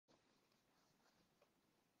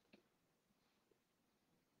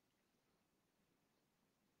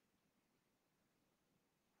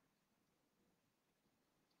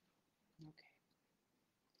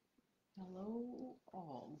Hello,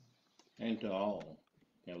 all. And to all,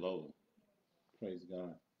 hello. Praise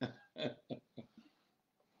God.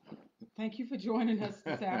 Thank you for joining us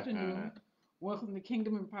this afternoon. Welcome to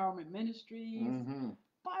Kingdom Empowerment Ministries hmm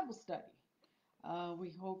Bible Study.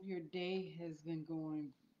 We hope your day has been going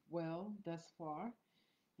well thus far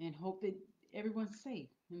and hope that everyone's safe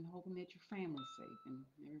and hoping that your family's safe and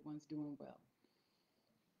everyone's doing well.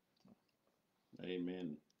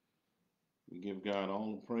 Amen. We give God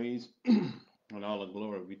all the praise and all the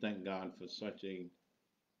glory. We thank God for such a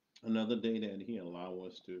another day that He allow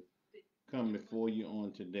us to come before you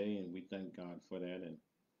on today, and we thank God for that. And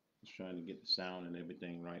just trying to get the sound and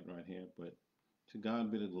everything right here. But to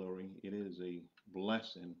God be the glory. It is a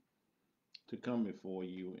blessing to come before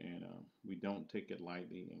you, and we don't take it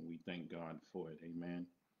lightly, and we thank God for it. Amen.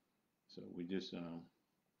 So we just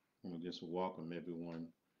welcome everyone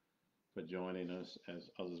for joining us as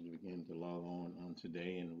others begin to log on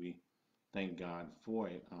today, and we thank God for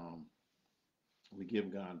it. We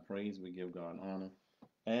give God praise, we give God honor,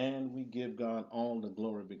 and we give God all the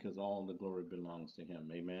glory because all the glory belongs to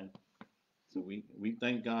Him. Amen. So we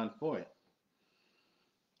thank God for it.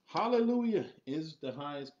 Hallelujah is the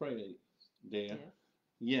highest praise there.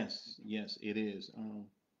 Yes. Yes, it is.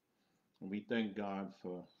 We thank God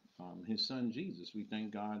for His Son Jesus. We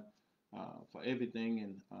thank God for everything,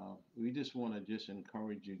 and we just want to just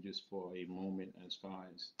encourage you just for a moment as far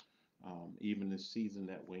as even the season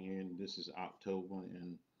that we're in. This is October,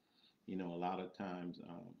 and a lot of times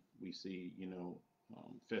we see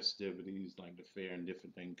festivities like the fair and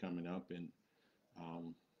different things coming up, and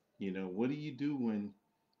um, what do you do when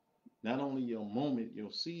not only your moment,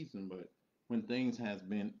 your season, but when things has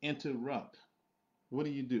been interrupt? What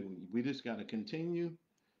do you do? We just got to continue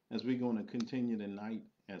as we're going to continue tonight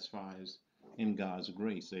as far as in God's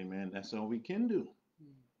grace. Amen. That's all we can do.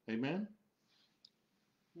 Mm, Amen.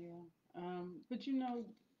 yeah. But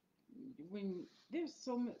when there's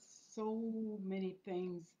so many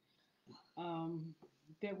things um,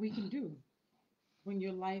 that we can do when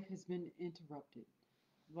your life has been interrupted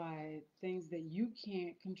by things that you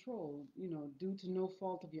can't control, due to no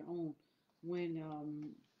fault of your own, when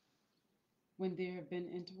um, when there have been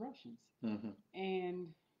interruptions. hmm And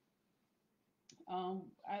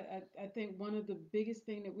I think one of the biggest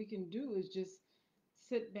thing that we can do is just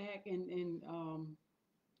sit back and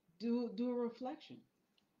do a reflection,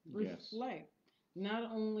 Yes. reflect not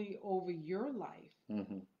only over your life,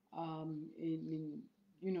 hmm in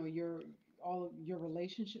your all of your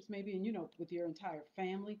relationships maybe, and with your entire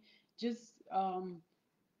family, just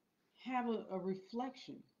have a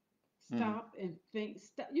reflection. hmm Stop and think.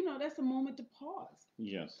 Stop, that's a moment to pause.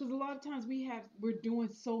 Yes. Because a lot of times we're doing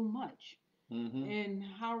so much, hmm and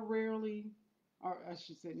how rarely, or I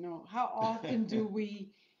should say, no, how often do we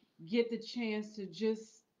get the chance to just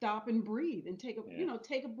stop and breathe and yeah.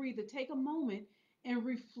 take a breather, take a moment and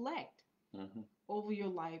reflect hmm over your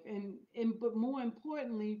life, and but more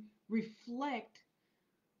importantly, reflect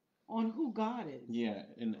on who God is. Yeah.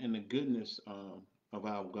 And the goodness of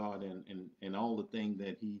our God and all the things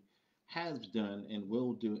that He has done and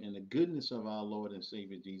will do, and the goodness of our Lord and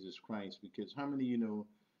Savior Jesus Christ. Because how many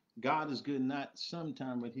God is good not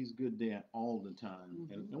sometime, but He's good there all the time.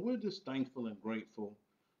 Hmm. And we're just thankful and grateful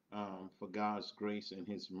for God's grace and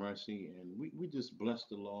His mercy. And we just bless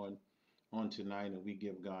the Lord on tonight, and we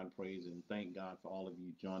give God praise and thank God for all of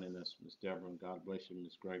you joining us, Miss Deborah, and God bless you,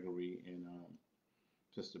 Miss Gregory, and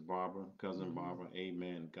Sister Barbara, Cousin Hmm. Barbara.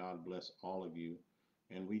 Amen. God bless all of you.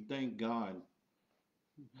 And we thank God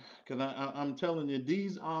Hmm. because I'm telling you,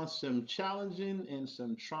 these are some challenging and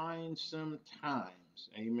some trying some times,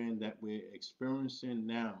 amen, that we're experiencing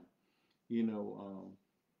now, you know.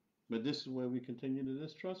 But this is where we continue to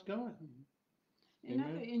just trust God, Hmm.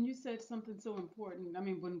 amen. And you said something so important. I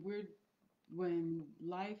mean, when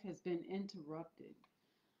life has been interrupted,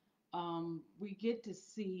 we get to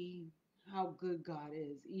see how good God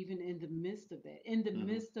is, even in the midst of that. In the hmm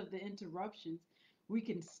midst of the interruptions, we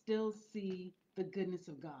can still see the goodness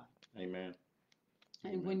of God. Amen.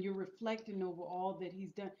 And Amen. when you're reflecting over all that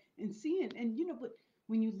He's done and seeing, and but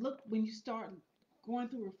when you start going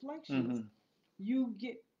through reflections, hmm you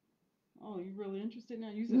get, oh, you really interested now?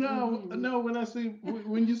 You said, No, mm-hmm. no. When I see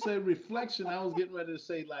when you say reflection, I was getting ready to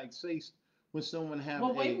say like say when someone have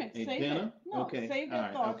Well, wait a minute. a Save dinner. that. No, Okay. save All that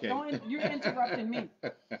right. thought. Okay. Don't. You're interrupting me.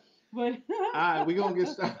 But All right. We're gonna get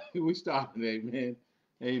started. We started. Amen.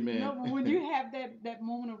 no, Amen. but when you have that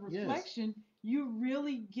moment of Yes. reflection, you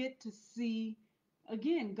really get to see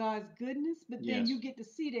again God's goodness, but then you Yes. get to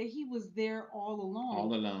see that He was there all along,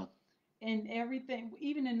 All alone. and everything,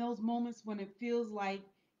 even in those moments when it feels like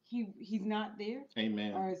he's not there,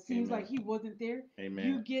 Amen. or it seems like Amen. He wasn't there. You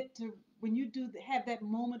Amen. get to when you do have that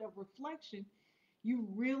moment of reflection, you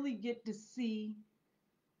really get to see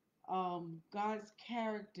God's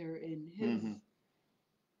character and Mm-hmm.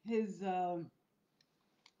 his um,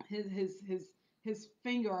 his his his his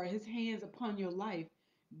finger or his hands upon your life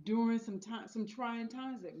during some trying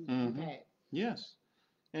times that we've Mm-hmm. had. Yes.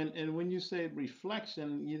 And when you said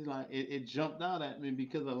reflection, you like it jumped out at me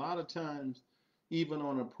because a lot of times, even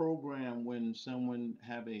on a program, when someone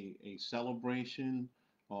have a celebration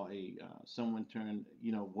or a someone turned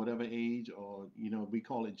whatever age, or we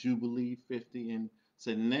call it jubilee 50, and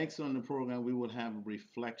so next on the program we would have a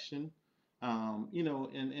reflection, and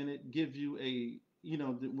it gives you a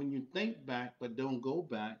when you think back but don't go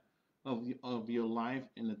back of your life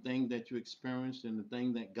and the thing that you experienced and the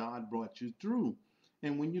thing that God brought you through.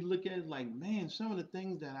 And when you look at it like, man, some of the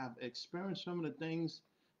things that I've experienced, some of the things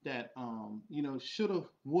that should have,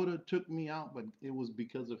 would have took me out, but it was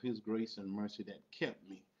because of His grace and mercy that kept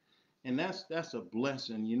me. And that's a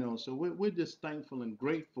blessing, So we're just thankful and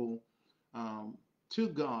grateful um, to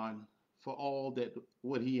God for all that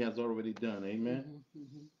what He has already done. Amen. Hmm.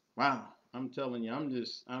 Hmm. Wow, I'm telling you, I'm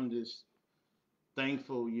just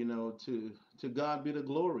thankful, to God be the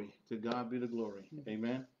glory. To God be the glory. Hmm.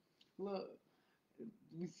 Amen. Look,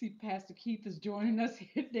 we see Pastor Keith is joining us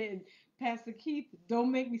here. Then Pastor Keith,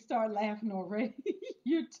 don't make me start laughing already.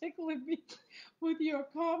 You're tickling me with your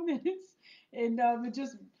comments, and it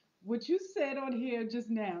just what you said on here just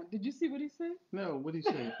now. Did you see what he said? No, what do you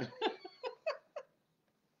say?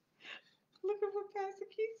 Look at what Pastor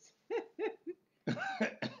Keith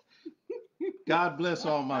said. God bless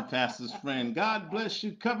all my pastor's friend. God bless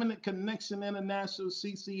you, Covenant Connection International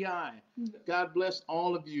CCI. God bless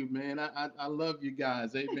all of you, man. I love you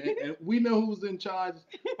guys, amen. And we know who's in charge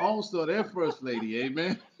also, their first lady,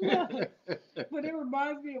 amen. Look, but it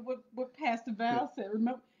reminds me of what Pastor Val said.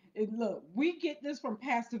 Remember, and look, we get this from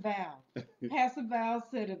Pastor Val. Pastor Val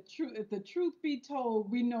said, if the truth be told,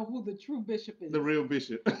 we know who the true bishop The is. real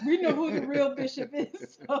bishop. We know who the real bishop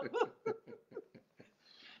is. So,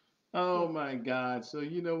 Oh so my God. So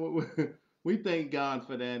you know what we thank God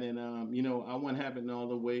for that. And I went having all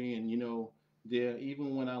the way, and there,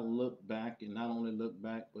 even when I look back, and not only look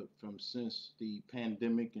back, but from since the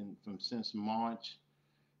pandemic, and from since March,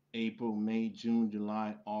 April, May, June,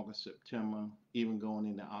 July, August, September, even going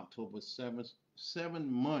into October, 7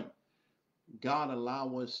 month, God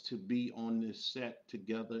allow us to be on this set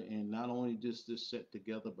together, and not only just this set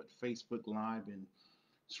together, but Facebook Live and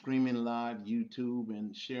streaming live, YouTube,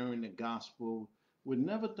 and sharing the gospel. We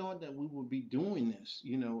never thought that we would be doing this,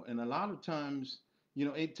 and a lot of times,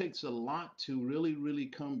 it takes a lot to really, really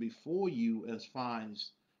come before you as far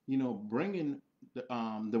as, bringing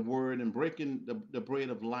the word and breaking the bread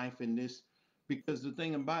of life in this. Because the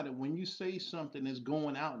thing about it, when you say something, it's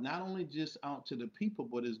going out, not only just out to the people,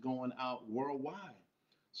 but it's going out worldwide.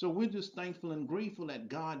 So we're just thankful and grateful that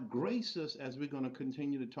God graced us, as we're going to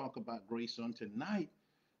continue to talk about grace on tonight,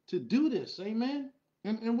 to do this. Amen.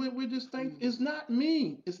 And we're just thankful. mm, It's not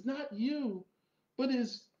me, it's not you, but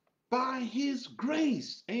it's by His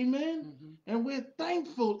grace. Amen. mhm. And we're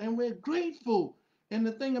thankful and we're grateful. And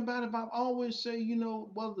the thing about it, I've always say,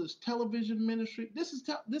 whether it's television ministry, this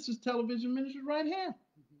is television ministry right here.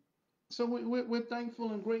 So we're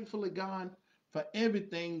thankful and grateful to God for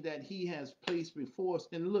everything that He has placed before us.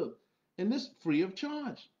 And look, and this free of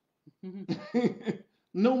charge. Mhm.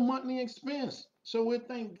 No monthly expense. So we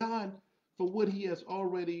thank God for what He has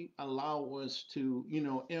already allowed us to,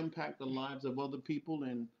 impact the lives of other people.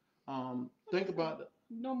 And What think is it? about it.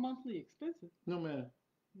 No monthly expenses. No matter.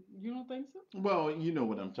 You don't think so? Well, you know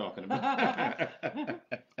what I'm talking about.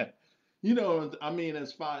 I mean,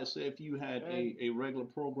 as far as say, if you had a regular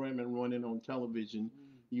programming running on television,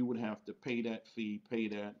 you would have to pay that fee, pay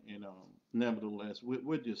that, and nevertheless,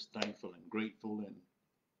 we're just thankful and grateful, and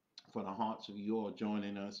for the hearts of you all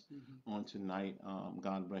joining us Mhm. on tonight.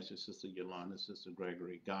 God bless you, Sister Yolanda, Sister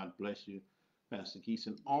Gregory. God bless you, Pastor Keith,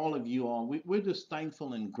 and all of you all. We're just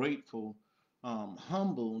thankful and grateful,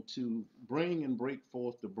 humble to bring and break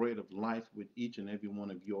forth the bread of life with each and every one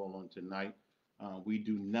of you all on tonight. We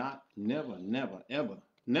do not, never, never, ever,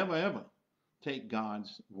 never, ever take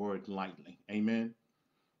God's word lightly. Amen.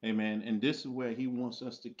 Amen. And this is where He wants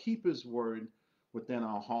us to keep His word within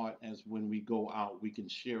our heart, as when we go out, we can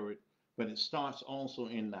share it. But it starts also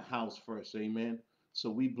in the house first. Amen. So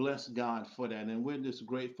we bless God for that. And we're just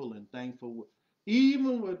grateful and thankful,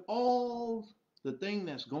 even with all the thing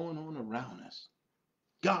that's going on around us.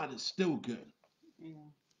 God is still good. Yeah.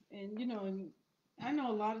 And and I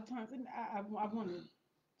know a lot of times, and I want to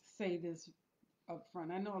say this up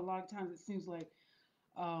front. I know a lot of times it seems like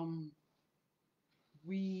um,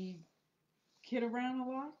 we kid around a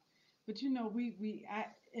lot, But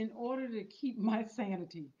in order to keep my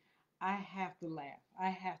sanity, I have to laugh. I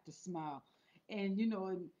have to smile. And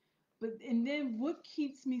and then what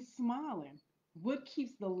keeps me smiling? What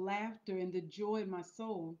keeps the laughter and the joy in my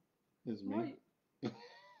soul? It's me. Right.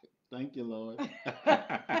 Thank you, Lord.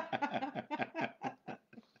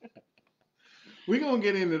 We're going to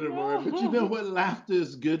get into the word, but you know No. what? Laughter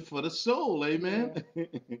is good for the soul. Amen. Yeah.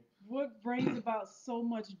 What brings about so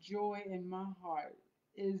much joy in my heart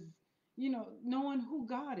is, knowing who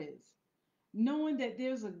God is, knowing that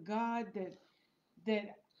there's a God that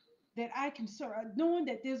that I can serve, knowing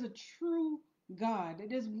that there's a true God, that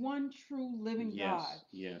there's one true living God,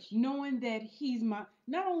 Yes, yes, knowing that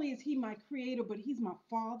not only is He my creator, but He's my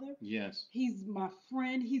Father, yes, He's my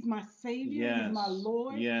friend, He's my Savior, He's my yes,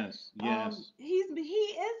 Lord. yes, yes. He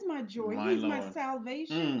is my joy, My He's my Lord.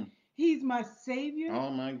 salvation, Mm. He's my Savior. Oh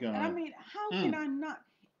my And I God. mean, how can Mm. I not,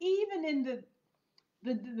 even in the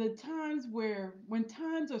times when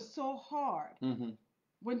times are so hard, Mm-hmm.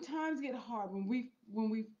 when times get hard,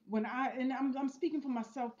 I'm speaking for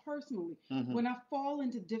myself personally, Mm-hmm. when I fall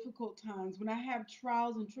into difficult times, when I have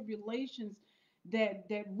trials and tribulations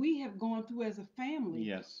that we have gone through as a family,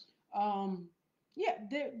 Yes. um, yeah,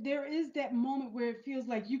 there is that moment where it feels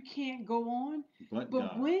like you can't go on. But But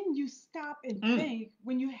God. when you stop and Mm. think,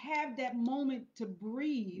 when you have that moment to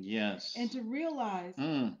breathe and Yes. to realize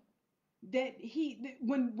Mm.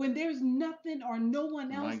 when there's nothing or no one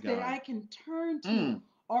My else that God. I can turn to Mm.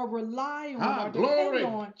 or rely on Ha, or depend glory.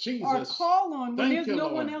 on or Jesus. call on, when Thank there's you, no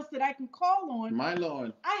one Lord. else that I can call on, My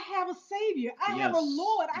Lord. I have a Savior. I have a Yes.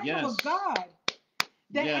 Lord. I have a Yes. God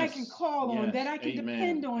that I can Yes. call on, that Yes. I can Amen.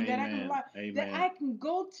 depend on, that I can Amen. rely, that Amen. I can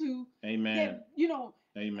go to, Amen. that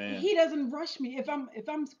Amen. He doesn't rush me if I'm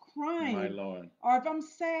My crying Lord. or if I'm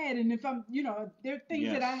sad, and if there are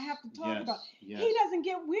things that I Yes. have to talk about. Yes. He Yes. doesn't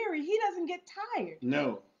get weary. He doesn't get tired.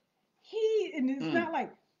 No. And Mm. it's not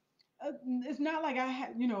like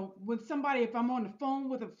with somebody, if I'm on the phone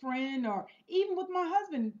with a friend or even with my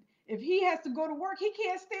husband, if he has to go to work, he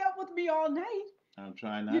can't stay up with me all night. I'm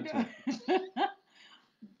trying You not know, to.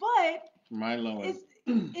 but My Lord. it's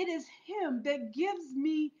it is him that gives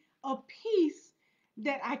me a peace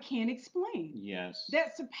that I can't explain, Yes.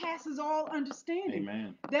 that surpasses all understanding,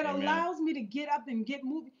 Amen. that Amen. allows me to get up and get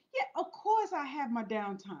moving. Yeah, of course I have my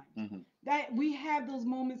down times. Mm-hmm. That we have those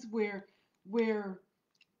moments where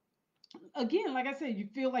again, like I said, you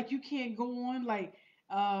feel like you can't go on, like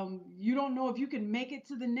you don't know if you can make it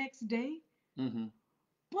to the next day. Mm-hmm.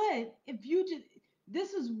 But if you just,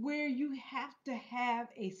 this is where you have to have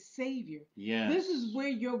a savior. This is Yes. where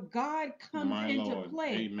your God comes My into Lord.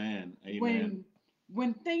 play. Amen. Amen.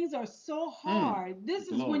 When things are so Mm. hard, this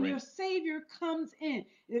is when Glory. your savior comes in.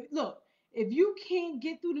 Look, if you can't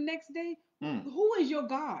get through the next day, Mm. who is your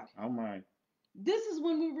God? Oh my. This is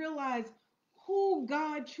when we realize who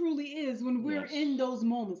God truly is, when we're Yes. in those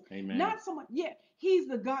moments. Amen. Not so much, yeah, He's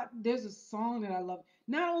the God. There's a song that I love.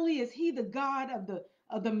 Not only is He the God of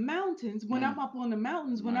the mountains, when Mm. I'm up on the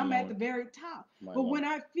mountains, when My I'm at Lord. the very top, My but Lord. when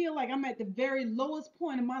I feel like I'm at the very lowest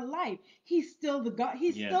point in my life, He's still the God.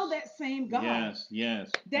 He's Yes. still that same God Yes.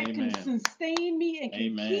 Yes. that can Amen. sustain me and can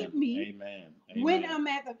keep Amen. me Amen. when Amen. I'm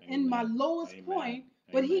in my Amen. lowest Amen. point,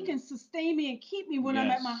 but He Amen. can sustain me and keep me when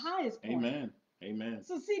I'm at my Yes. highest point. Amen. Amen.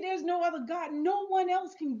 So see, there's no other God. No one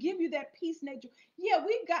else can give you that peace nature. Yeah,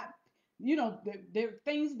 we've got, there are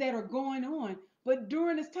things that are going on, but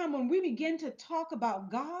during this time when we begin to talk about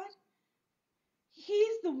God,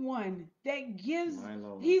 He's the one that gives. My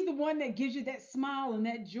Lord. He's the one that gives you that smile and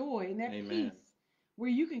that joy and that Amen. peace, where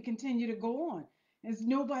you can continue to go on. It's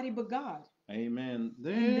nobody but God, Amen. and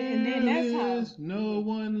then There that's how. is no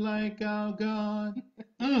one like our God.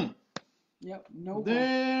 Mm. Yep, no one.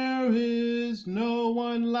 There is no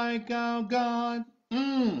one like our God.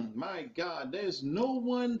 Mm. My God, there's no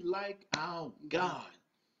one like our God.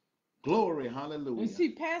 Glory, And hallelujah. see,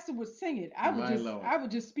 Pastor would sing it. My Lord. I would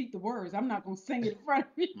just speak the words. I'm not gonna sing it in front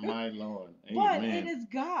of you. My Lord. But it Amen. is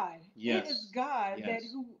God. It is Yes. God Yes.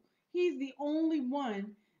 He's the only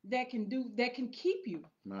one that can keep you,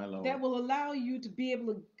 My that Lord. will allow you to be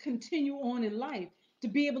able to continue on in life, to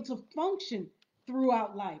be able to function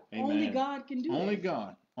throughout life. Only Amen. God can do Only that.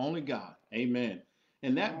 God. Only God. Amen.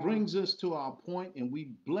 And that Wow. brings us to our point, and we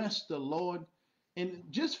bless the Lord. And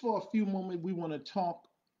just for a few moments, we want to talk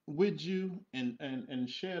with you and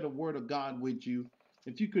share the word of God with you.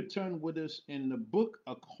 If you could turn with us in the book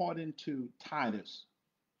according to Titus.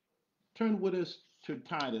 Turn with us to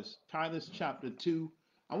Titus, Titus chapter 2.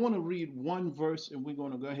 I want to read one verse and we're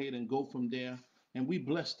going to go ahead and go from there. And we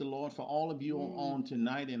bless the Lord for all of you Mm. on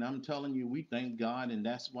tonight. And I'm telling you, we thank God. And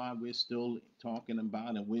that's why we're still talking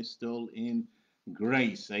about and we're still in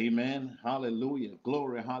Grace. Amen. Hallelujah.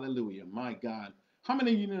 Glory. Hallelujah. My God. How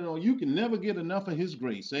many of you know you can never get enough of his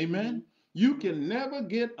grace? Amen. Mm-hmm. You Yeah. can never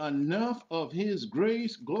get enough of his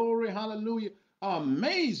grace. Glory. Hallelujah.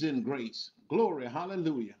 Amazing grace. Glory.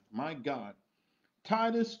 Hallelujah. My God.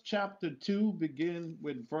 Titus chapter 2, begin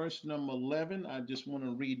with verse number 11. I just want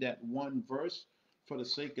to read that one verse for the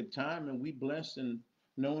sake of time. And we bless in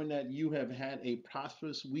knowing that you have had a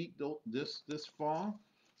prosperous week this far.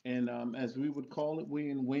 And as we would call it, we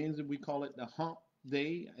in Wednesday, we call it the hump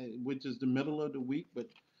day, which is the middle of the week. But,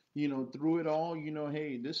 through it all,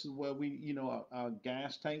 hey, this is where we, our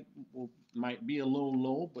gas tank might be a little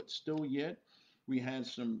low, but still yet we had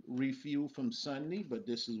some refuel from Sunday, but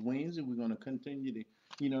this is Wednesday. We're going to continue to,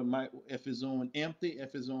 if it's on empty,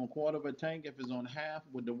 if it's on quarter of a tank, if it's on half,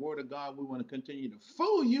 with the word of God, we want to continue to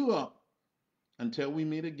fill you up until we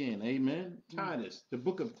meet again. Amen. Mm. Titus, the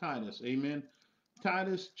book of Titus. Amen.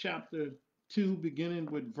 Titus chapter 2, beginning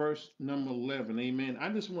with verse number 11. Amen. I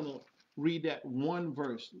just want to read that one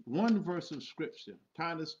verse of scripture.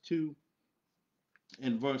 Titus 2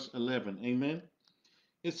 and verse 11. Amen.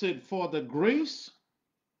 It said, "For the grace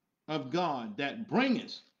of God that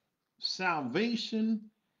bringeth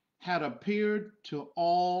salvation had appeared to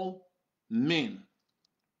all men,"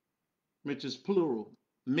 which is plural,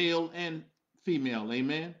 male and female.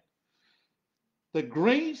 Amen. The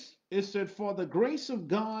grace, it said, "For the grace of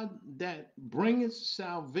God that bringeth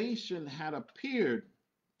salvation had appeared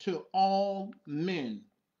to all men."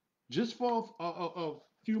 Just for a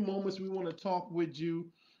few moments, we want to talk with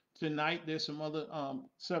you tonight. There's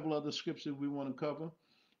several other scriptures we want to cover,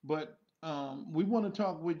 but we want to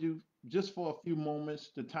talk with you just for a few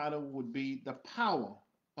moments. The title would be "The Power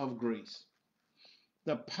of Grace."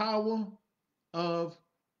 The power of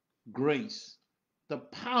grace. The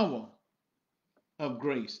power of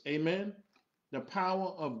grace. Amen. The power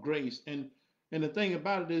of grace. And the thing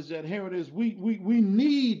about it is that here it is. We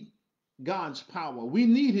need God's power. We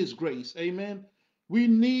need his grace. Amen. We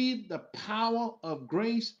need the power of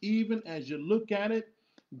grace. Even as you look at it,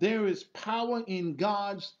 there is power in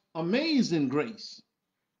God's amazing grace.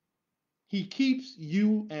 He keeps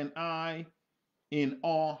you and I in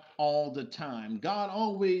awe all the time. God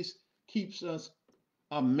always keeps us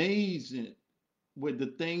amazing with the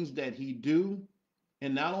things that he do,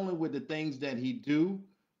 and not only with the things that he do,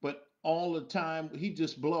 but all the time he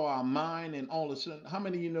just blow our mind. And all of a sudden, how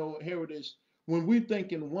many of you know, here it is, when we're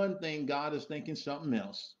thinking one thing, God is thinking something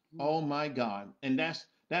else. Mm. Oh my God. And that's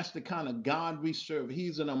the kind of God we serve.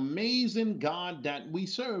 He's an amazing God that we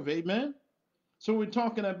serve. Amen. So we're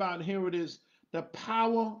talking about, here it is, the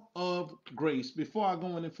power of grace. Before I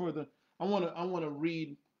go any further, I want to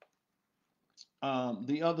read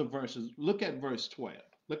the other verses. Look at verse 12.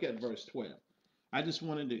 Look at verse 12. I just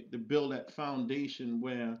wanted to build that foundation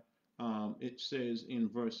where it says in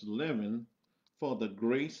verse 11, "For the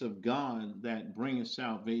grace of God that bringeth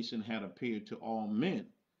salvation had appeared to all men."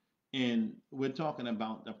 And we're talking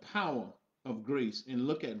about the power of grace. And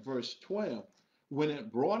look at verse 12. When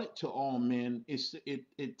it brought it to all men,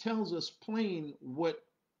 it tells us plain what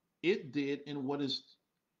it did and what it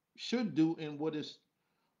should do and what is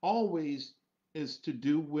always is to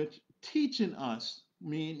do with teaching us,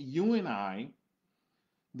 mean you and I,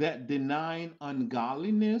 that denying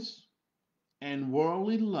ungodliness and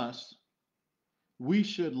worldly lust, we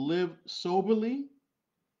should live soberly,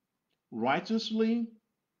 righteously,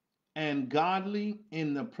 and godly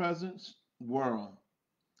in the present world.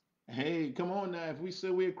 Hey, come on now. If we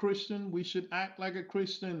say we're a Christian, we should act like a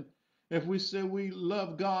Christian. If we say we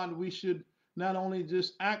love God, we should not only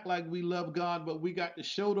just act like we love God, but we got to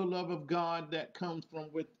show the love of God that comes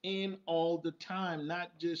from within all the time,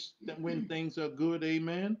 not just when things are good.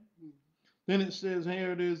 Amen. Mm. Then it says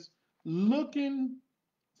here it is, looking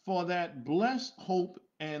for that blessed hope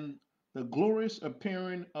and the glorious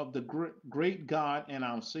appearing of the great God and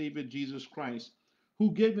our Savior Jesus Christ,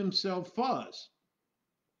 who gave himself for us,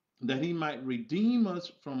 that he might redeem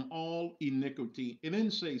us from all iniquity. It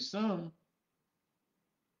didn't say some,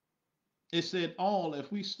 it said all.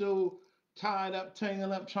 If we still tied up,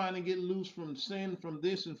 tangled up, trying to get loose from sin, from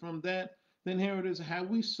this and from that, then here it is. Have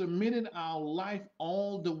we submitted our life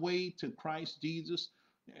all the way to Christ Jesus?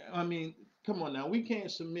 I mean, come on now. We can't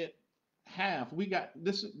submit half. We got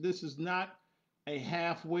this. This is not a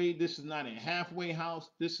halfway. This is not a halfway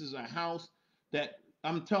house. This is a house that,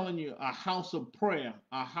 I'm telling you, a house of prayer,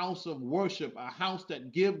 a house of worship, a house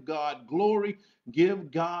that give God glory, give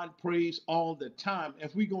God praise all the time.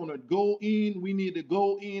 If we're going to go in, we need to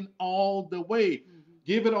go in all the way. Mm-hmm.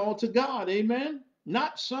 Give it all to God. Amen.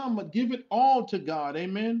 Not some, but give it all to God.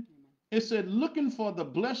 Amen. Amen. It said, looking for the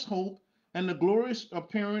blessed hope and the glorious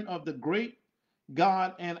appearing of the great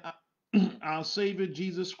God and our Savior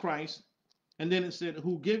Jesus Christ. And then it said,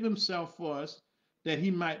 who gave himself for us that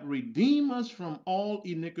he might redeem us from all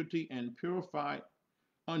iniquity and purify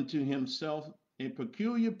unto himself a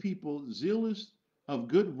peculiar people, zealous of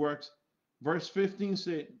good works. Verse 15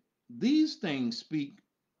 said, these things speak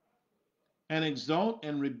and exalt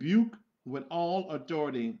and rebuke with all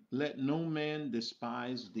authority. Let no man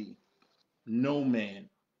despise thee. No man.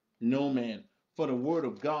 No man. For the word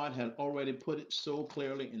of God had already put it so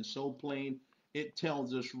clearly and so plain. It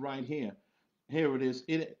tells us right here. Here it is.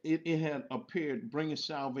 It had appeared, bringing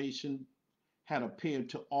salvation, had appeared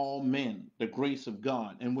to all men, the grace of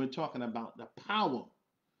God. And we're talking about the power.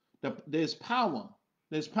 There's power.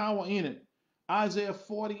 There's power in it. Isaiah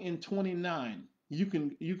 40 and 29. You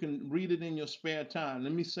can read it in your spare time.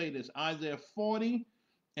 Let me say this. Isaiah 40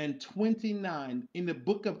 and 29 in the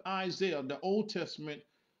book of Isaiah, the Old Testament,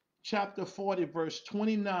 chapter 40, verse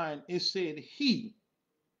 29, it said, he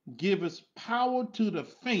giveth power to the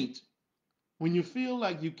faint. When you feel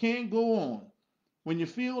like you can't go on, when you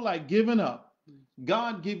feel like giving up,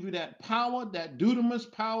 God give you that power, that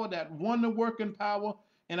dunamis power, that wonder working power.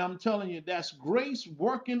 And I'm telling you, that's grace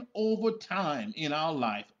working overtime in our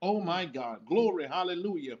life. Oh my God. Glory.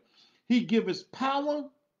 Hallelujah. He gives power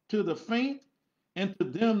to the faint and to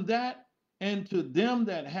them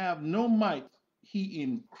that have no might, he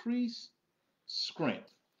increase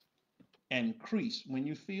strength. Increase when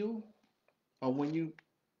you feel or when you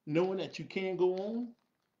know that you can't go on,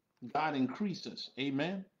 God increases.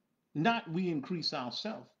 Amen. Not we increase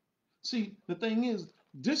ourselves. See, the thing is,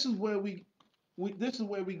 this is where this is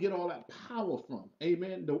where we get all that power from.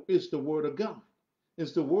 Amen. It's the word of God.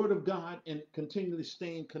 It's the word of God and continually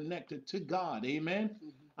staying connected to God. Amen.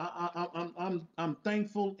 I'm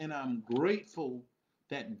thankful and I'm grateful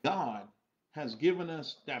that God has given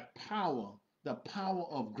us that power, the power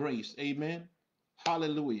of grace. Amen.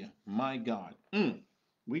 Hallelujah. My God.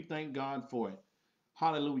 We thank God for it.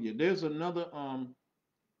 Hallelujah. There's another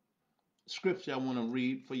scripture I want to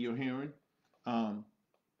read for your hearing. Um,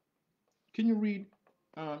 can you read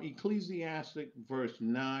Ecclesiastic verse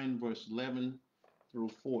 9, verse 11 through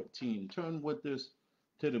 14? Turn with us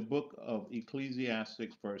to the book of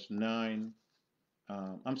Ecclesiastic verse 9.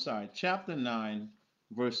 I'm sorry, chapter 9,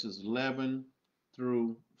 verses 11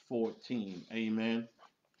 through 14. Amen.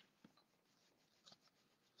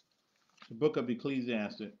 The book of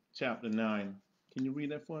Ecclesiastic, chapter 9. Can you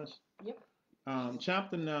read that for us? Yep.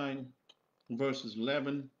 Chapter 9, verses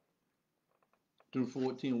 11 through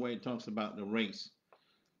 14, where it talks about the race.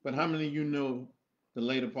 But how many of you know the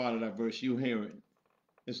later part of that verse? You hear it.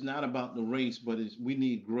 It's not about the race, but we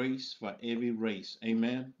need grace for every race.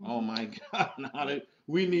 Amen. Mm-hmm. Oh my God.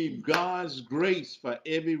 We need God's grace for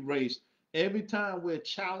every race. Every time we're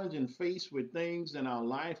challenged and faced with things in our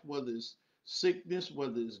life, whether it's sickness,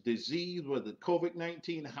 whether it's disease, whether it's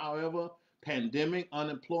COVID-19, however, pandemic,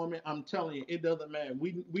 unemployment, I'm telling you, it doesn't matter.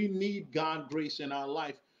 We need God grace in our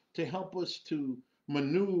life to help us to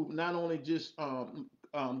maneuver, not only just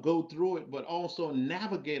go through it, but also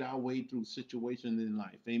navigate our way through situations in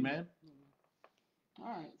life. Amen.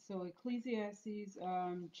 All right. So Ecclesiastes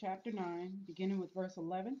chapter 9, beginning with verse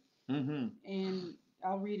 11. Mm-hmm. And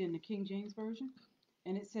I'll read in the King James Version.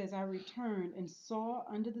 And it says, I returned and saw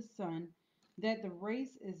under the sun that the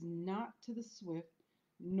race is not to the swift,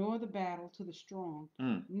 nor the battle to the strong,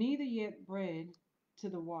 neither yet bread to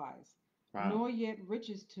the wise, nor yet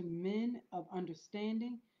riches to men of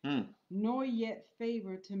understanding, nor yet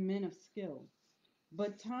favor to men of skill.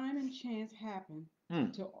 But time and chance happen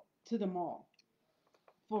to them all.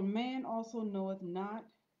 For man also knoweth not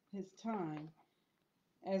his time,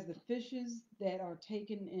 as the fishes that are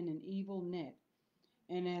taken in an evil net,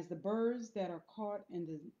 and as the birds that are caught in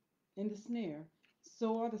the snare,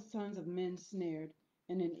 so are the sons of men snared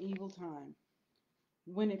in an evil time,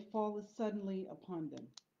 when it falleth suddenly upon them.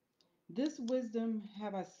 This wisdom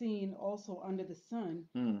have I seen also under the sun,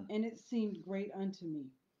 and it seemed great unto me.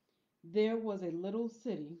 There was a little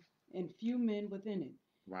city, and few men within it.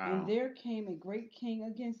 Wow. And there came a great king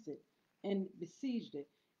against it, and besieged it,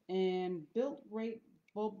 and built great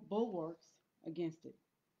bulwarks against it,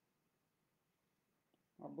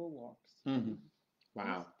 or bulwarks. Mm-hmm.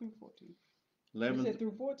 Wow. That's through 14. 11, you said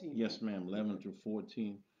through 14. yes, right? ma'am, 11 through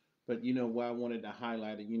 14. But you know why I wanted to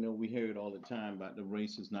highlight it, we hear it all the time about the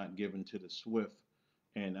race is not given to the swift.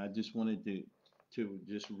 And I just wanted to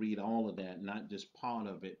just read all of that, not just part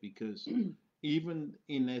of it, because even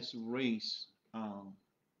in this race,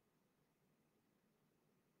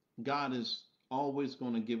 God is always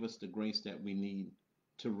going to give us the grace that we need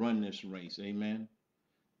to run this race. Amen.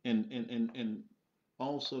 And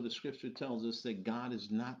also the scripture tells us that God is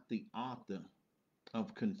not the author.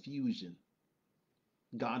 of confusion.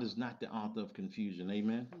 God is not the author of confusion.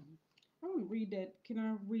 Amen. Mhm. I want to read that. Can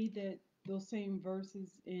I read that those same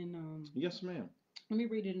verses in Yes, ma'am. let me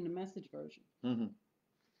read it in the message version. Mm-hmm.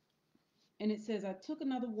 And it says, I took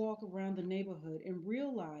another walk around the neighborhood and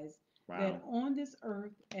realized that Wow. on this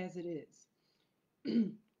earth as it is,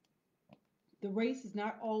 the race is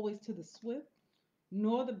not always to the swift,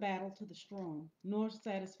 nor the battle to the strong, nor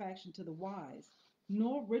satisfaction to the wise,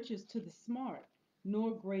 nor riches to the smart,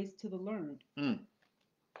 nor grace to the learned. Mm.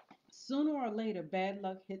 Sooner or later, bad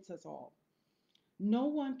luck hits us all. No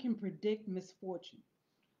one can predict misfortune.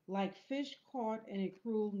 Like fish caught in a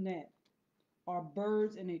cruel net or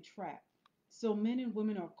birds in a trap, so men and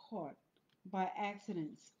women are caught by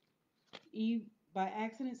accidents, by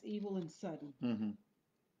accidents evil and sudden. Mm-hmm.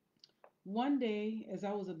 One day, as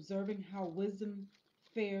I was observing how wisdom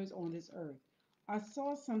fares on this earth, I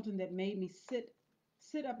saw something that made me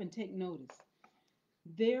sit up and take notice.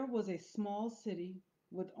 There was a small city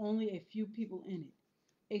with only a few people in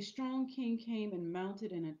it. A strong king came and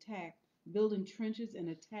mounted an attack, building trenches and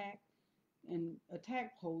attack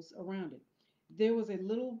posts around it. There was a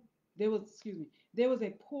little there was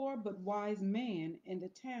a poor but wise man in the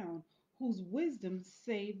town whose wisdom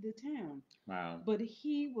saved the town, Wow. but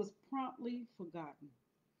he was promptly forgotten.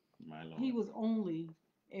 My He Lord. was only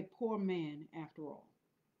a poor man after all.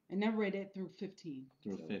 And I read that through 15.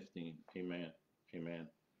 Through So, 15. Amen. Amen.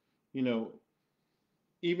 You know,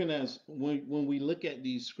 even as when we look at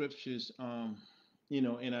these scriptures,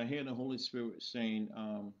 and I hear the Holy Spirit saying,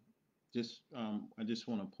 I just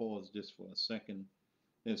want to pause just for a second.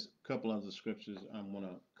 There's a couple other scriptures I'm going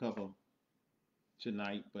to cover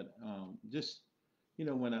tonight, but just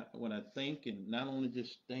when I think, and not only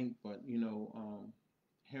just think, but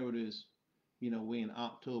here it is. We're in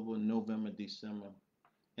October, November, December,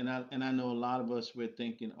 and I know a lot of us we're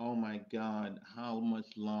thinking, oh my God, how much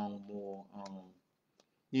long more?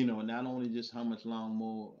 Not only just how much long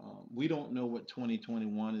more. We don't know what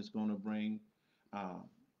 2021 is going to bring. Uh,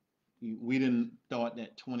 we didn't thought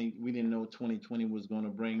that 20. We didn't know 2020 was going to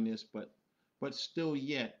bring this, but still,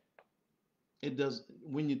 yet it does.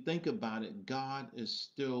 When you think about it, God is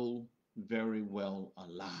still very well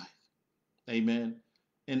alive. Amen.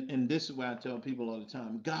 And this is why I tell people all the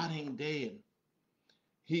time: God ain't dead.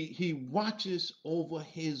 He watches over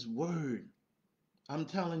His word. I'm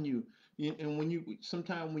telling you, and when you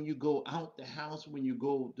sometimes when you go out the house, when you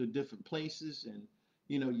go to different places, and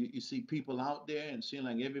you see people out there and seem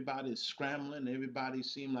like everybody's scrambling, everybody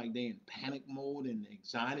seem like they in panic mode and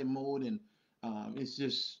anxiety mode, and it's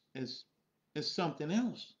just it's something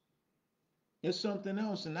else. It's something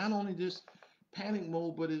else, and not only just panic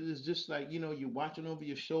mode, but it is just like you're watching over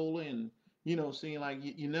your shoulder and seeing like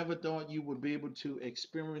you never thought you would be able to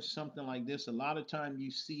experience something like this. A lot of time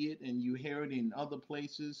you see it and you hear it in other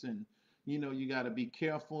places, and you got to be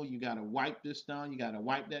careful. You got to wipe this down. You got to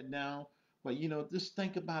wipe that down. But just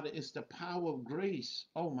think about it. It's the power of grace.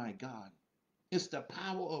 Oh my God. It's the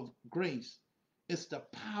power of grace. It's the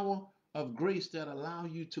power of grace that allow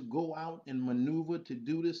you to go out and maneuver to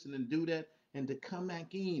do this and to do that and to come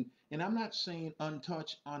back in. And I'm not saying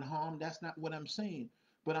untouched, unharmed. That's not what I'm saying.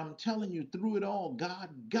 But I'm telling you, through it all, God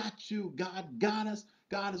got you. God got us.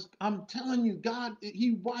 God is, I'm telling you, God,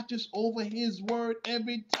 He watches over His word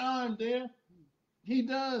every time, there. He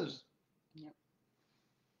does. yep.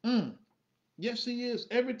 Mm. Yes, He is.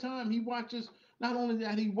 Every time He watches, not only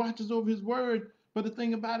that, He watches over His word, but the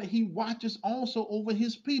thing about it, He watches also over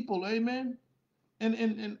His people. Amen.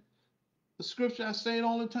 And the scripture I say it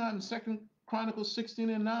all the time, Second Chronicles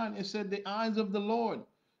 16:9, it said the eyes of the Lord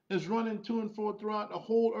is running to and fro throughout the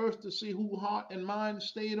whole earth to see who heart and mind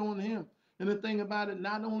stayed on Him. And the thing about it,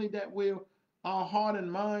 not only that our heart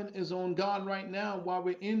and mind is on God right now while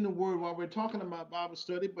we're in the Word, while we're talking about Bible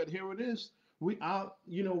study, but here it is. We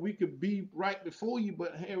could be right before you,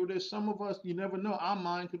 but here it is. Some of us, you never know. Our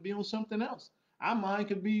mind could be on something else. Our mind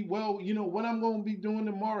could be, well, what I'm going to be doing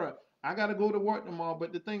tomorrow. I got to go to work tomorrow.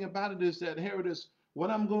 But the thing about it is that here it is, what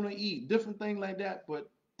I'm going to eat, different thing like that. But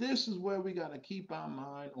this is where we got to keep our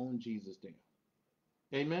mind on Jesus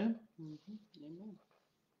there. Amen. Amen.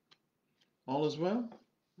 All is well.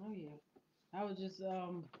 Oh, yeah. I was just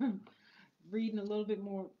reading a little bit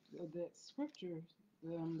more of that scripture,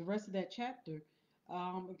 the rest of that chapter.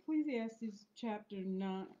 Ecclesiastes chapter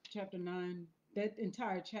 9, that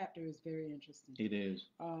entire chapter is very interesting. It is.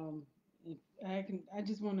 Um, if I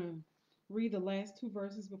just want to read the last two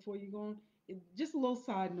verses before you go on. Just a little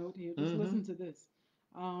side note here. Just Mm-hmm. listen to this.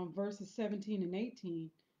 Verses 17 and 18.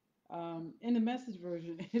 In the message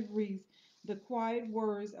version, it reads, "The quiet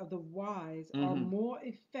words of the wise are Mm-hmm. more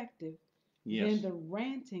effective than Yes. the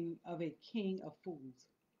ranting of a king of fools.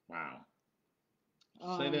 Wow.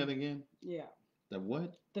 Say that Um, again. yeah. The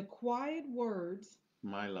what? The quiet words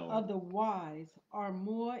My Lord. of the wise are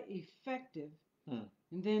more effective Hmm.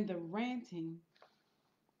 than the ranting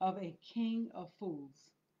of a king of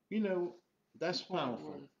fools. You know, The that's quiet powerful.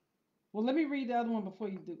 words. Well, let me read the other one before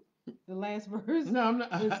you do. The last verse No, I'm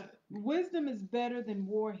not. is wisdom is better than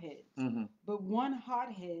warheads, Hmm. but one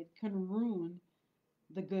hothead can ruin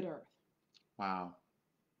the good earth. Wow.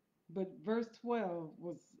 But verse 12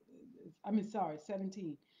 was, I mean, sorry,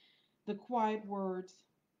 17. The quiet words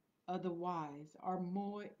of the wise are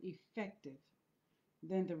more effective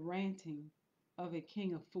than the ranting of a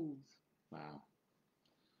king of fools. Wow.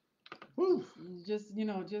 Whew. Just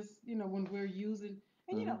when we're using,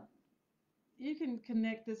 and Hmm. you can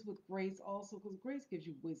connect this with grace also because grace gives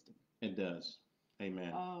you wisdom. It does.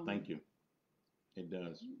 Amen. Um, Thank you. It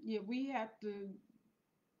does. yeah, we have to,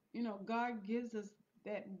 God gives us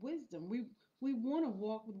that wisdom. We want to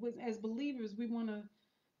walk with wisdom as believers. We want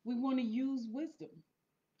to use wisdom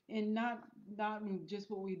and not just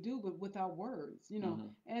what we do, but with our words. Hmm.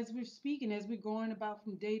 As we're speaking, as we're going about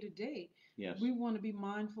from day to day, Yes. we want to be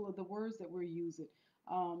mindful of the words that we're using,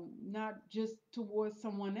 not just towards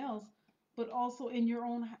someone else, but also in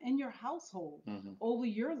your household, Hmm. over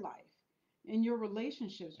your life, in your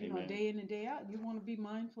relationships. Amen. Day in and day out, you want to be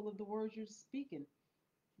mindful of the words you're speaking,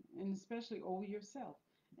 and especially over yourself.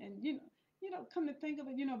 And come to think of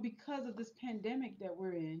it, because of this pandemic that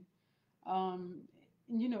we're in, um,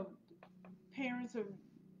 and, parents or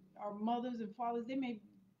our mothers and fathers, they may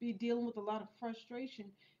be dealing with a lot of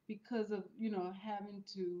frustration because of having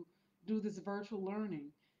to do this virtual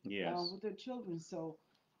learning Yes. with their children. So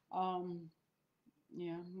um,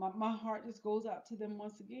 yeah, my heart just goes out to them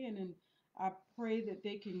once again, and I pray that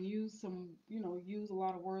they can use a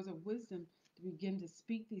lot of words of wisdom to begin to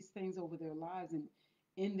speak these things over their lives and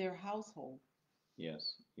in their household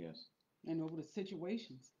Yes. Yes. and over the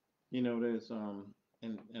situations. There's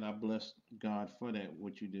and I bless God for that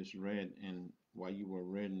what you just read, and while you were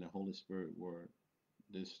reading, the Holy Spirit were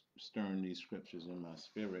this stirring these scriptures in my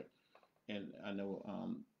spirit. And I know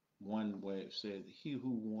one where it said, he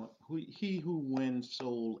who wins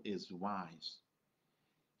soul is wise.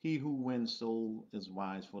 He who wins soul is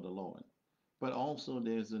wise for the Lord. But also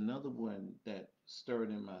there's another one that stirred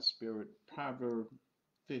in my spirit, Proverb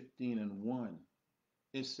 15:1.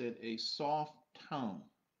 It said, a soft tongue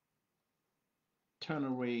turn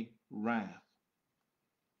away wrath,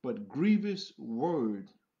 but grievous word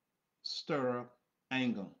stir up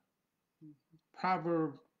anger.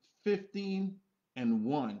 Proverb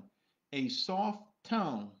 15:1. A soft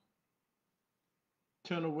tongue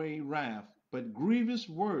turn away wrath, but grievous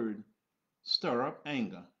word stir up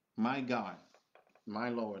anger. My God, my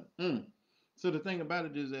Lord. So the thing about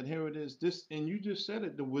it is that here it is, this, and you just said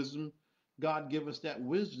it, the wisdom, God give us that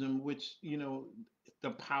wisdom, which,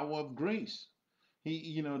 the power of grace.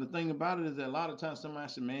 The thing about it is that a lot of times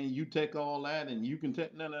somebody said, man, you take all that and you can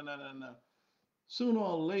take, no, no, no, no, no. Sooner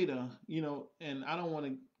or later, and I don't want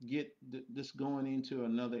to get this going into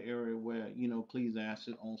another area where, Ecclesiastes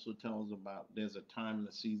also tells about there's a time and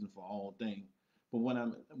a season for all things. But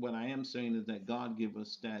what I am saying is that God give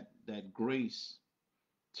us that grace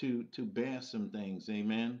to bear some things.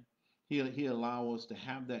 Amen. He allow us to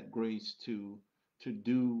have that grace to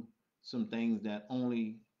do some things that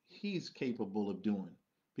only He's capable of doing.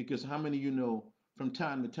 Because how many of you know from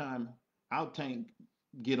time to time our tank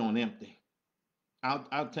get on empty?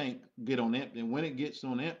 Our tank get on empty. And when it gets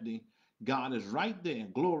on empty, God is right there.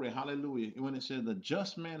 Glory, hallelujah. And when it says the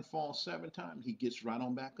just man falls 7 times, he gets right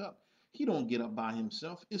on back up. He don't get up by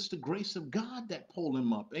himself. It's the grace of God that pulled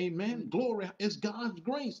him up. Amen. Mm-hmm. Glory. It's God's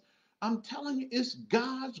grace. I'm telling you, it's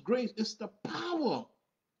God's grace. It's the power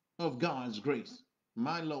of God's grace.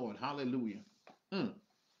 My Lord. Hallelujah. Mm.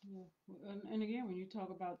 Yeah. And again, when you talk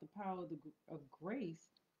about the power of grace,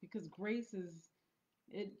 because grace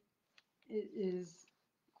it it is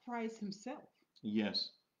Christ Himself. Yes.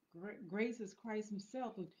 Grace is Christ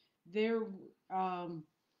Himself, and there, um,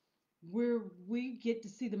 where we get to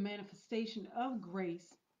see the manifestation of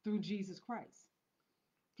grace through Jesus Christ,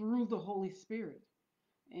 through the Holy Spirit.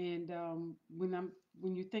 And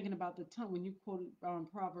when you're thinking about the tongue, when you quoted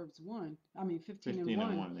Proverbs 15 and 15 and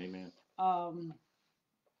 1, 1. Amen. um,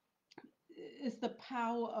 it's the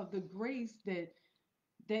power of the grace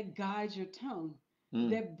that guides your tongue, Mm.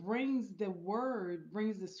 that brings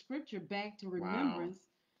the scripture back to Wow. remembrance,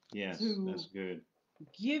 Yes. to That's good.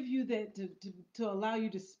 give you that, to allow you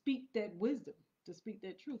to speak that wisdom, to speak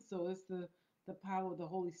that truth. So it's the power of the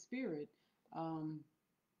Holy Spirit, um,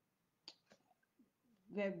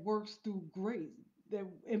 that works through grace. that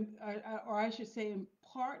or I should say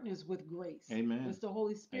partners with grace. Amen. It's the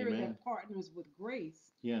Holy Spirit Amen. that partners with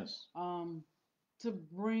grace, Yes. um, to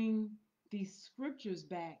bring these scriptures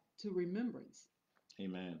back to remembrance,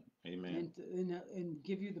 Amen. Amen. and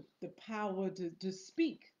give you the power to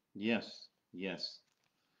speak. Yes. Yes.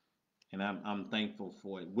 And I'm thankful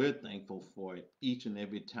for it. We're thankful for it each and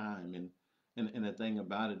every time. And the thing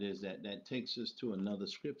about it is that that takes us to another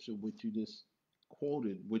scripture, which you just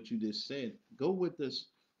quoted, what you just said. Go with us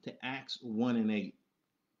to Acts 1 and 8,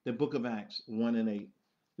 the book of Acts 1 and 8.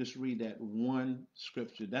 Just read that one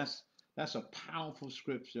scripture. That's a powerful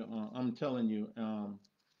scripture. I'm telling you,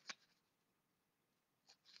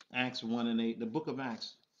 Acts 1 and 8, the book of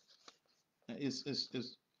Acts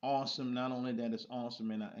is awesome. Not only that, it's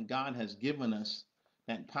awesome, and God has given us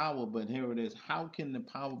that power. But here it is: how can the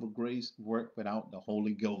power of grace work without the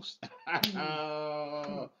Holy Ghost? Mm,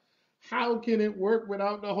 mm, How can it work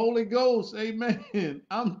without the Holy Ghost? Amen.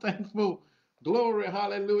 I'm thankful. Glory,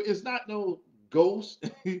 hallelujah. It's not no ghost.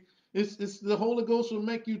 It's the Holy Ghost will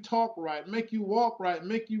make you talk right, make you walk right,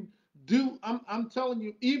 make you do. I'm telling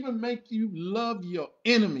you, even make you love your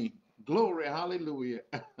enemy. Glory, hallelujah.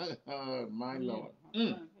 My yeah. Lord.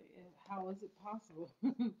 Mm. How is it possible?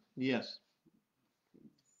 Yes,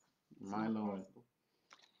 It's my not Lord. possible.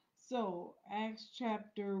 So, Acts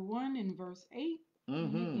chapter 1 and verse 8, and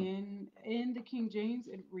Mm-hmm. again in the King James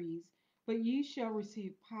it reads, "But ye shall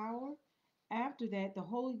receive power after that the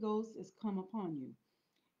Holy Ghost is come upon you,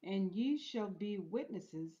 and ye shall be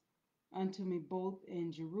witnesses unto me both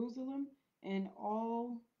in Jerusalem and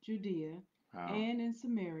all Judea Wow. and in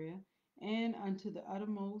Samaria and unto the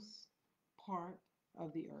uttermost part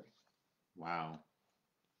of the earth." Wow.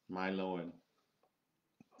 My Lord.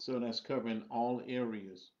 So that's covering all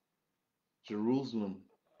areas. Jerusalem,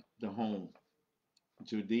 the home.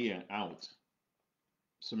 Judea, out.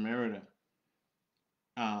 Samaria,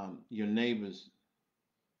 your neighbors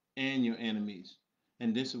and your enemies.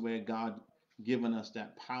 And this is where God given us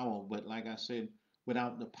that power. But like I said,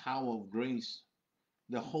 without the power of grace,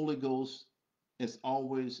 the Holy Ghost is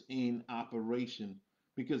always in operation.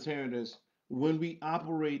 Because here it is, when we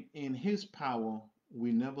operate in His power,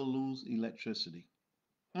 we never lose electricity.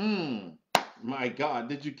 Mm, my God,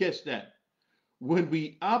 did you catch that? When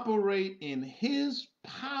we operate in His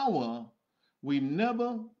power, we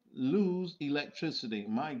never lose electricity.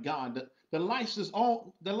 My God, the lights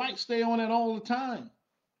stay on at all the time,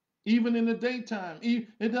 even in the daytime.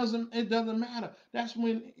 It doesn't matter. That's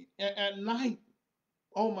when at night,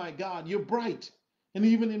 oh my God, you're bright, and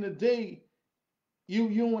even in the day,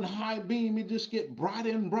 you on high beam, it just get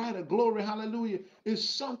brighter and brighter. Glory, hallelujah. It's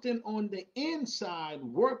something on the inside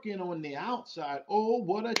working on the outside. Oh,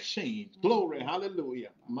 what a change. Glory, Mhm.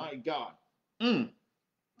 hallelujah. Wow. My God. Mm.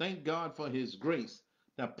 Thank God for his grace,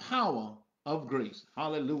 the power of grace.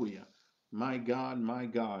 Hallelujah. My God, my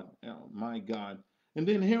God, oh, my God. And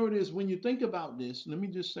then here it is. When you think about this, let me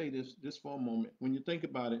just say this just for a moment. When you think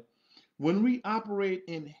about it, when we operate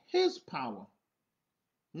in his power,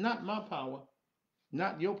 not my power,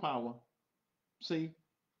 not your power. See,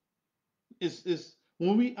 it's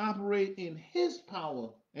when we operate in his power,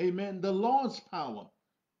 amen, the Lord's power,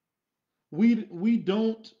 we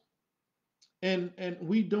don't and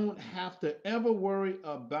we don't have to ever worry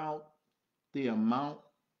about the amount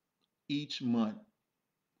each month.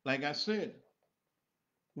 Like I said,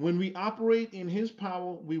 when we operate in his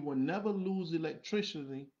power, we will never lose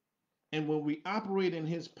electricity. And when we operate in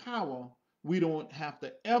his power, we don't have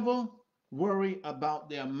to ever worry about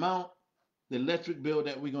the electric bill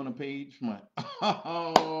that we're going to pay each month.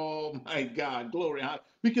 Oh my God, glory.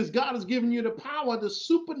 Because God has given you the power, the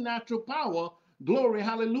supernatural power, glory,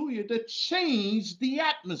 hallelujah, to change the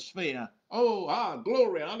atmosphere. Oh,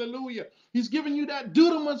 glory, hallelujah. He's given you that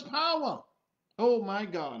dunamis power. Oh my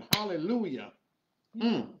God, hallelujah. You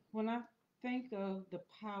Mm. know, when I think of the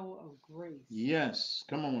power of grace, Yes,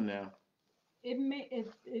 come on now. it may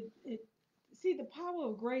it see the power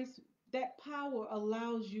of grace. That power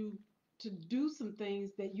allows you to do some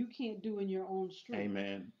things that you can't do in your own strength.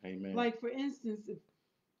 Amen, amen. Like for instance,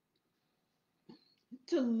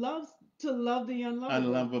 to love to love the unlovable,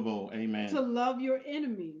 Unlovable, to amen. love your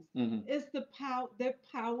enemies. Hmm. It's the power, that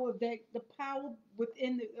power, that the power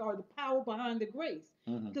within or the power behind the grace.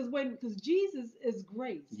 Hmm. Because Jesus is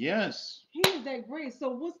grace. Yes, He is that grace. So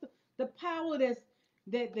what's the power that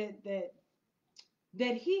that that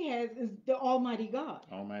that he has is the Almighty God.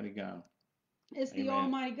 Almighty God. It's the Amen.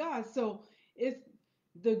 Almighty God. So it's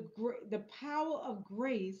the power of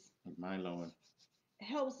grace My Lord.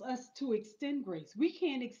 helps us to extend grace. We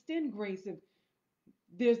can't extend grace if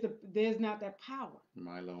there's not that power.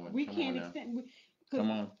 My Lord. We Come on can't now. extend. Because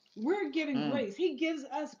Come on. we're getting Mm. grace. He gives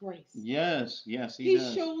us grace. Yes, yes, he He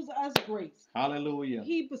does. shows us grace. Hallelujah.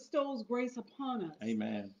 He bestows grace upon us.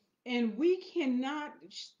 Amen. And we cannot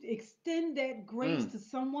extend that grace Mm. to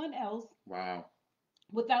someone else Wow.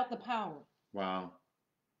 without the power, Wow.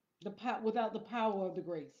 without the power of the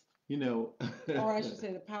grace. You know, Or I should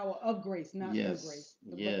say the power of grace, not the yes, grace,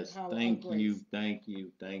 but the yes. power of Thank you, grace. thank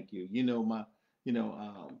you, thank you. You know, you know,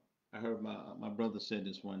 I heard my brother said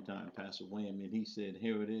this one time, Pastor Wham, and he said,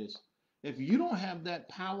 "Here it is. If you don't have that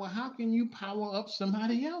power, how can you power up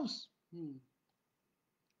somebody else? Hmm.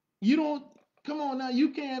 You don't. Come on now,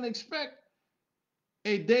 you can't expect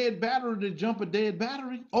a dead battery to jump a dead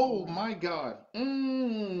battery. Oh Right, my God.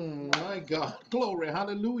 right. My God. Glory.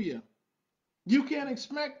 Hallelujah. You can't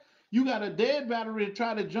expect you got a dead battery to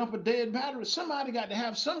try to jump a dead battery. Somebody got to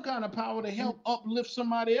have some kind of power to help uplift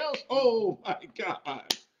somebody else. Oh my God. Well,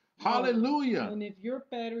 Hallelujah. and if your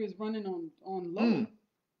battery is running on Mm. low,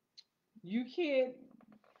 you can't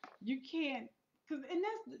you can't because and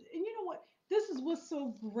you know what, this is what's so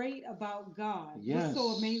great about God, what's so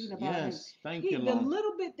Yes. amazing about him. Yes. Thank you, He, the Lord.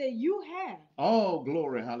 little bit that you have, Oh,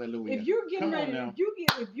 glory. if Hallelujah. you're getting Come on ready, now.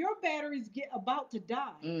 if your batteries get about to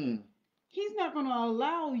die, Mm. he's not going to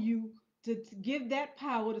allow you to give that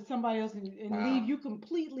power to somebody else and leave Wow. you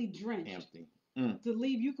completely drenched, Empty. Mm. to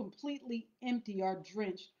leave you completely empty or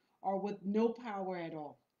drenched or with no power at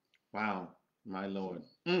all. Wow. My Lord.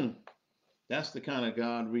 Mm. That's the kind of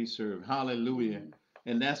God we serve. Hallelujah. Mm-hmm.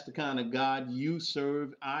 And that's the kind of God you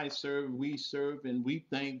serve, I serve, we serve, and we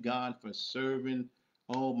thank God for serving.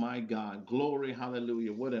 Oh my God. Glory,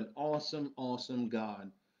 hallelujah. What an awesome, awesome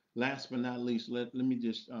God. Last but not least, let me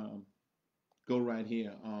just go right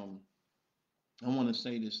here. I want to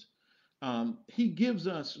say this. He gives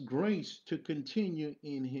us grace to continue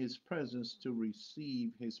in his presence to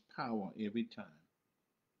receive his power every time.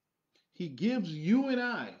 He gives you and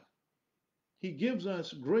I He gives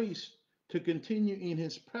us grace to continue in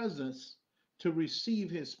His presence to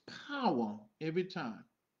receive His power every time.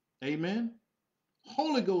 Amen.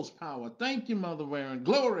 Holy Ghost power. Thank you, Mother Warren.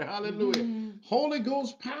 Glory. Hallelujah. Mm-hmm. Holy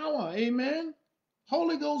Ghost power. Amen.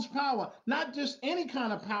 Holy Ghost power. Not just any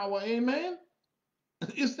kind of power. Amen.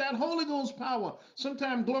 It's that Holy Ghost power.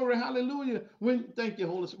 Sometimes, glory, hallelujah. Thank you,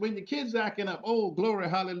 Holy Spirit. When your kids acting up, oh, glory,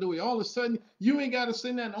 hallelujah. All of a sudden, you ain't got to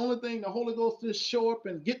sing that. The only thing, the Holy Ghost just show up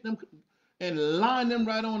and get them and line them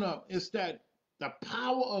right on up. It's that the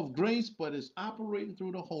power of grace, but it's operating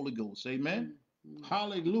through the Holy Ghost. Amen. Mm-hmm.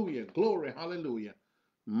 Hallelujah. Glory, hallelujah.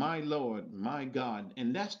 My Lord, my God.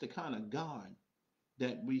 And that's the kind of God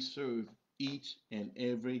that we serve each and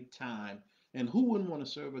every time. And who wouldn't want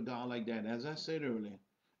to serve a God like that? As I said earlier,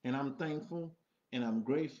 and I'm thankful and I'm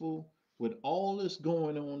grateful with all this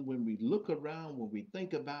going on when we look around, when we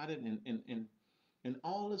think about it, and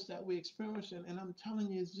all this that we experience. And I'm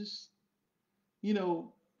telling you, it's just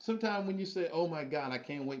sometimes when you say, "Oh my God, I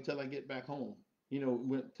can't wait till I get back home,"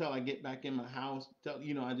 till I get back in my house,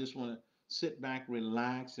 I just want to sit back,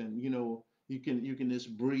 relax, and you can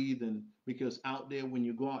just breathe, and because out there when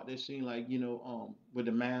you go out there, seeing like with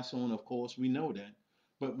the mask on, of course we know that,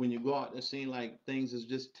 but when you go out there, seeing like things is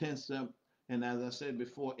just tense up, and as I said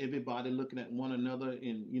before, everybody looking at one another,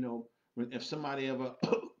 and if somebody ever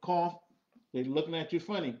cough, they looking at you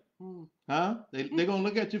funny. Mm-hmm. Huh? They gonna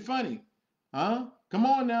look at you funny. Huh? Come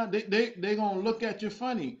on now. They gonna look at you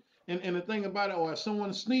funny. And the thing about it, or if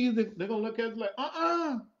someone sneezes, they're gonna look at you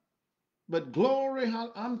like, But glory,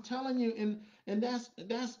 how I'm telling you, and that's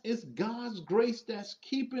it's God's grace that's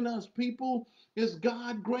keeping us, people. It's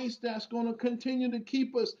God's grace that's gonna continue to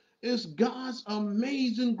keep us. It's God's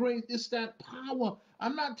amazing grace. It's that power.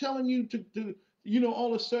 I'm not telling you to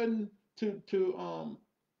all of a sudden to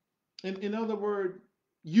in other words,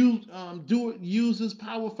 use his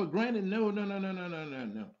power for granted. No, no, no, no, no, no, no,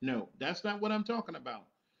 no, no. That's not what I'm talking about.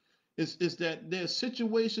 It's that there's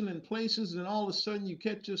situation and places, and all of a sudden you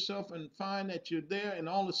catch yourself and find that you're there, and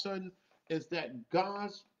all of a sudden it's that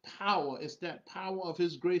God's power. It's that power of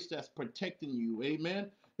His grace that's protecting you. Amen.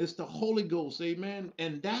 It's the Holy Ghost. Amen.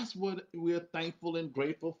 And that's what we're thankful and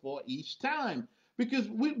grateful for each time, because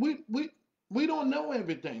we don't know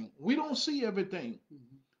everything. We don't see everything.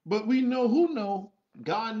 Mm-hmm. But we know who know.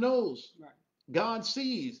 God knows. Right. God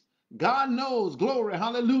sees. God knows. Glory.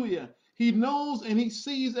 Hallelujah. He knows and he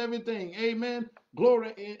sees everything. Amen.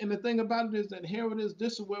 Glory. And the thing about it is that here it is.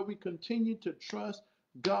 This is where we continue to trust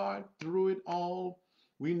God through it all.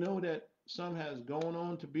 We know that some has gone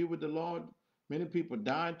on to be with the Lord. Many people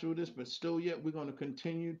died through this, but still yet we're going to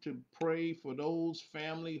continue to pray for those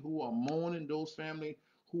family who are mourning, those family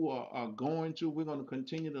who are going through. We're going to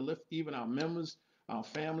continue to lift even our members our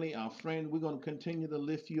family, our friend. We're going to continue to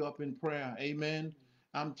lift you up in prayer. Amen.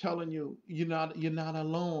 I'm telling you, you're not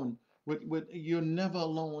alone. You're never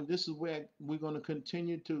alone. This is where we're going to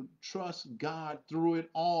continue to trust God through it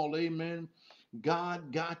all. Amen.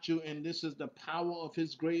 God got you, and this is the power of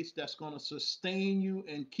His grace that's going to sustain you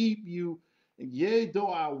and keep you. Yea, though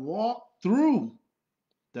I walk through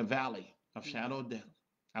the valley of shadow of death,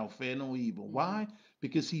 I'll fear no evil. Mm-hmm. Why?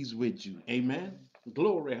 Because He's with you. Amen.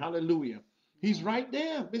 Glory. Hallelujah. He's Wow. right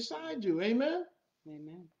there beside you. Amen.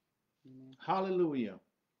 Amen. Amen. Hallelujah.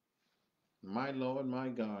 My Lord, my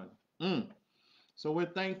God. Mm. So we're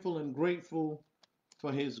thankful and grateful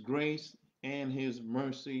for His grace and His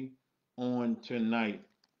mercy on tonight.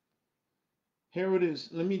 Here it is.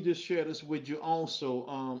 Let me just share this with you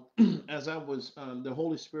also. As I was, the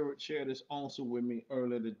Holy Spirit shared this also with me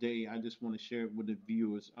earlier today. I just want to share it with the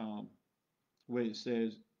viewers. Where it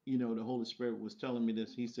says, the Holy Spirit was telling me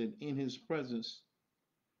this. He said,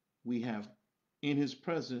 we have, in His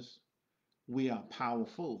presence, we are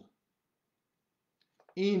powerful.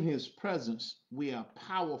 In His presence, we are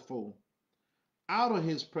powerful. Out of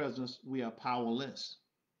His presence, we are powerless.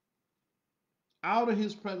 Out of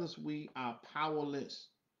His presence, we are powerless.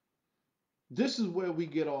 This is where we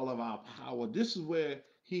get all of our power. This is where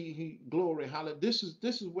he glory hallelujah. This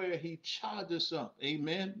is where He charges us up.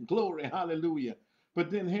 Amen. Glory hallelujah.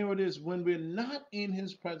 But then here it is, when we're not in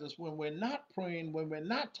His presence, when we're not praying, when we're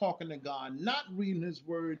not talking to God, not reading His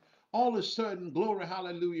word, all of a sudden, glory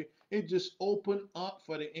hallelujah, it just opened up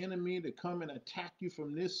for the enemy to come and attack you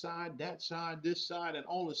from this side, that side, this side, and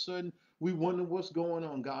all of a sudden we wonder what's going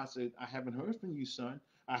on. God said, I haven't heard from you, son.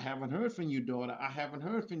 I haven't heard from you, daughter. I haven't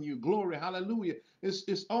heard from you. Glory, hallelujah.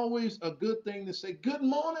 It's always a good thing to say, good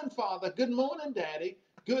morning, Father. Good morning, Daddy.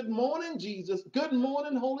 Good morning, Jesus. Good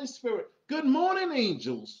morning, Holy Spirit. Good morning,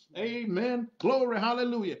 angels. Amen. Glory,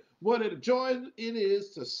 hallelujah. What a joy it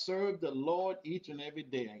is to serve the Lord each and every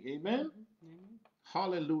day. Amen. Amen.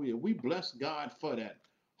 Hallelujah. We bless God for that.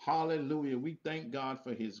 Hallelujah. We thank God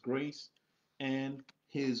for His grace and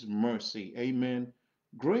His mercy. Amen.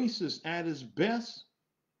 Grace is at its best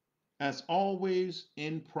as always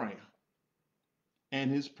in prayer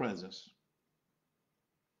and His presence.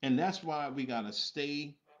 And that's why we got to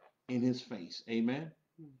stay in His face. Amen.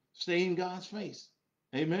 Mm. Stay in God's face.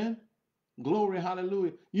 Amen. Glory,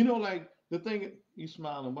 hallelujah. Like the thing, you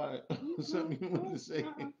smiling, why? Something you want to say.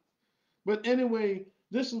 But anyway,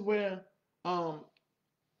 this is where um,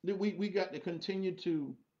 we got to continue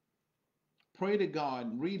to pray to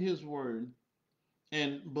God, read His word,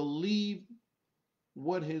 and believe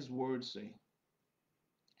what His words say.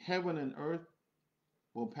 Heaven and earth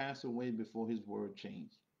will pass away before His word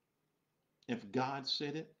change. If God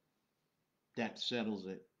said it, that settles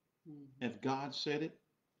it. Mm-hmm. If God said it,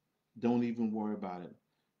 don't even worry about it.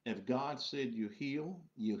 If God said you heal,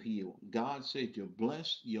 you heal. God said you're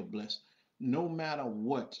blessed, you're blessed. No matter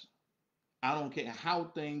what, I don't care how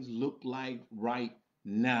things look like right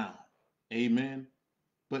now. Amen.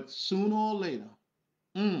 But sooner or later,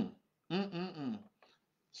 mm, mm, mm, mm.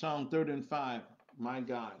 Psalm 30 and 5, my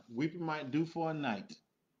God, weeping might do for a night,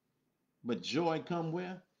 but joy come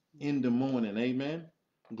where? In the morning. Amen.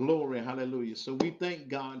 Glory. Hallelujah. So we thank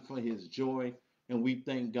God for His joy, and we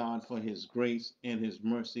thank God for His grace and His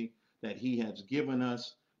mercy that He has given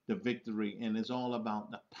us the victory. And it's all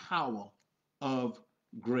about the power of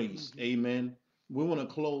grace. Mm-hmm. Amen. We want to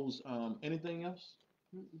close. Anything else?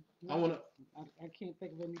 I No, want to. I can't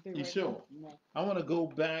think of anything You right now. sure? No. I want to go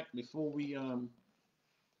back before we.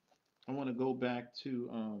 I want to go back to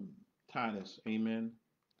Titus. Amen.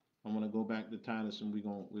 I want to go back to Titus, and we're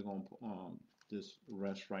gonna just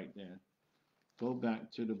rest right there. Go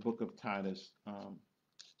back to the book of Titus,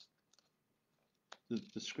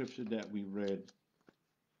 the scripture that we read,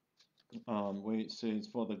 where it says,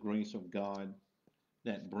 "For the grace of God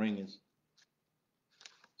that bringeth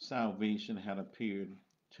salvation had appeared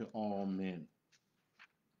to all men."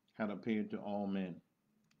 Had appeared to all men,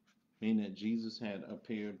 meaning that Jesus had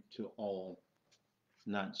appeared to all,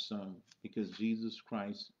 not some, because Jesus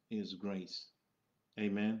Christ is grace.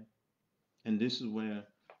 Amen. And this is where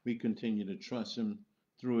we continue to trust Him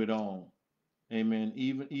through it all. Amen.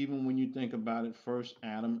 Even when you think about it, first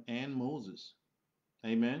Adam and Moses.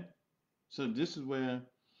 Amen. So this is where,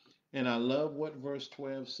 and I love what verse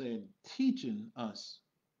 12 said, teaching us.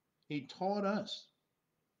 He taught us.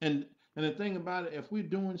 And the thing about it, if we're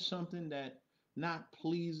doing something that not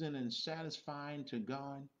pleasing and satisfying to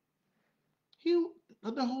God, He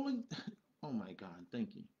the Holy oh my God,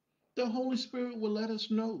 thank you. The Holy Spirit will let us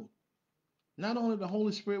know. Not only the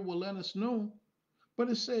Holy Spirit will let us know, but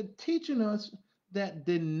it said teaching us that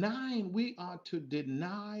we are to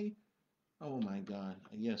deny Oh my God.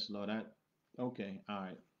 Yes, Lord. Okay. All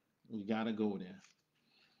right. We gotta go there.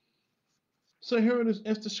 So here it is.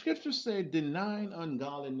 As the scripture said, denying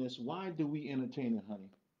ungodliness, why do we entertain it, honey?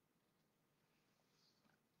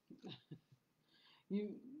 You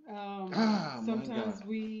Ah, my God. sometimes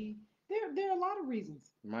we there are a lot of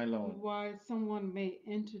reasons My Lord. why someone may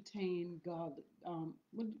entertain God.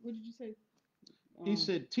 What did you say? He Um,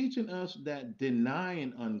 said, teaching us that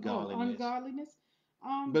denying oh, ungodliness, ungodliness.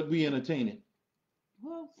 but we entertain it.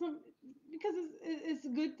 Well, some because it's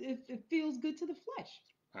good. It feels good to the flesh.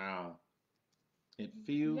 Wow. It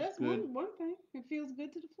feels That's good, one thing. It feels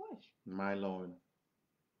good to the flesh. my Lord.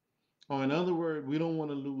 Or in other words, we don't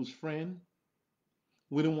want to lose friend.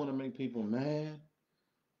 We don't want to make people mad.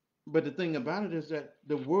 But the thing about it is that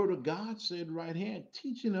the word of God said right here,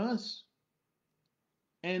 teaching us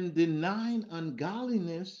and denying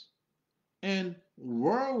ungodliness and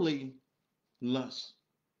worldly lust.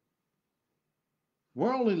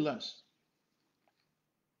 Worldly lust.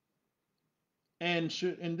 And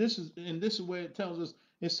this is where it tells us,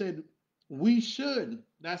 it said we should.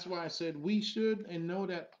 That's why I said we should, and know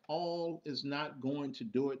that all is not going to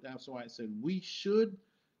do it. That's why I said we should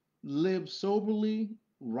live soberly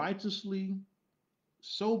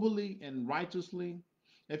and righteously.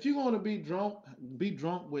 If you're going to be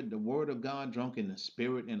drunk with the word of God, drunk in the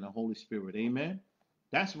spirit and the Holy Spirit. Amen.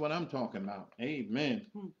 That's what I'm talking about. Amen.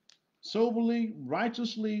 Hmm. Soberly,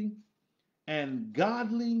 righteously, and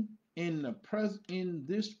godly in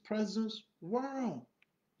this present world.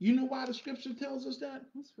 You know why the scripture tells us that?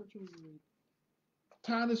 What scripture was you read?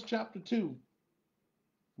 Titus chapter 2,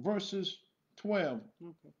 verses 12.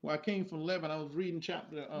 Okay. Well, I came from 11. I was reading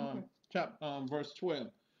Okay. verse 12.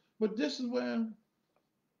 But this is where,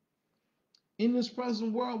 in this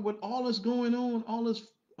present world, with all that's going on, all this,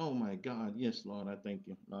 oh my God, yes, Lord, I thank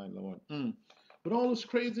you, my Lord. But all this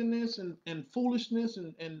craziness and foolishness,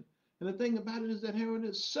 and the thing about it is that here it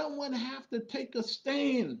is, someone have to take a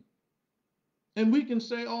stand. And we can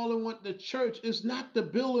say all in what the church is not the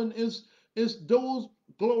building, is those,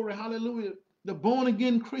 glory, hallelujah, the born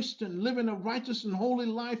again Christian living a righteous and holy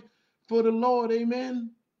life for the Lord,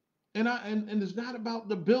 amen. And it's not about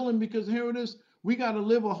the building, because here it is, we got to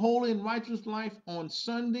live a holy and righteous life on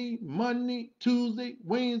Sunday, Monday, Tuesday,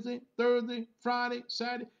 Wednesday, Thursday, Friday,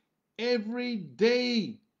 Saturday, every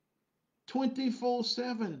day,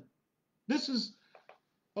 24/7. This is,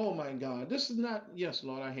 oh my God, this is not, yes,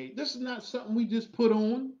 Lord, I hate, this is not something we just put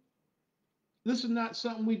on. This is not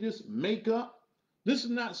something we just make up. This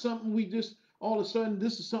is not something we just all of a sudden.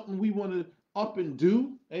 This is something we want to up and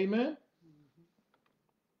do. Amen.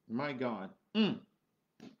 Mhm. My God.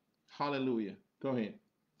 Hallelujah. Go ahead.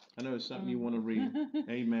 I know it's something you Um, want to read.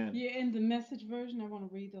 Amen. yeah, in the message version, I want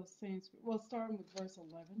to read those same. Well, starting with verse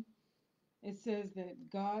 11, it says that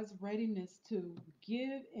God's readiness to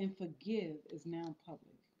give and forgive is now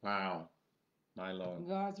public. Wow. My Lord.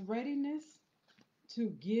 God's readiness to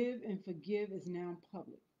give and forgive is now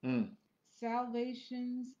public. Mm,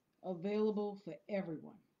 Salvation's available for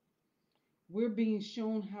everyone. We're being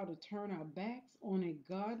shown how to turn our backs on a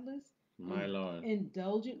godless my and Lord.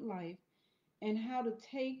 indulgent life and how to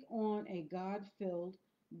take on a God filled,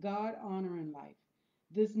 God honoring life.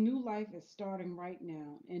 This new life is starting right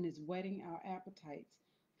now and is whetting our appetites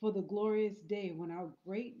for the glorious day when our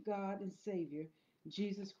great God and Savior,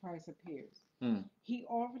 Jesus Christ, appears. Mm, He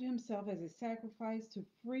offered himself as a sacrifice to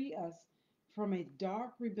free us from a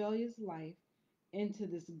dark, rebellious life into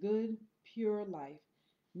this good, pure life,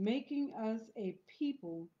 making us a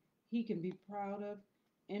people he can be proud of,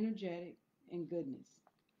 energetic, and goodness.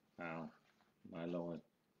 wow. My Lord.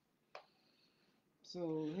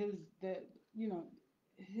 So his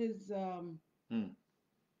Mm,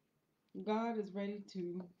 God is ready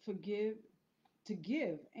to forgive, to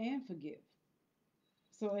give and forgive.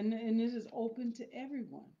 So and it is open to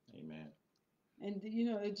everyone. amen. And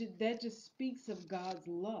that just speaks of God's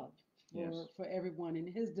love Yes. for everyone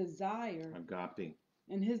Agape.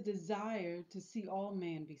 and his desire to see all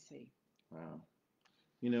man be saved. Wow.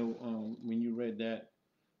 When you read that,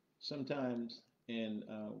 sometimes, and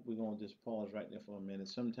we're going to just pause right there for a minute.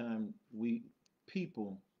 Sometimes we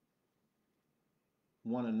people,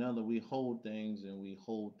 one another, we hold things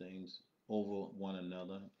over one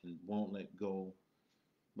another and won't let go.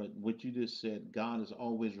 But what you just said, God is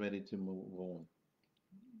always ready to move on.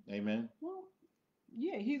 Amen. Well,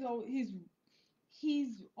 yeah, he's always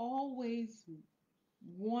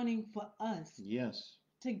wanting for us Yes.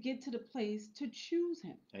 to get to the place to choose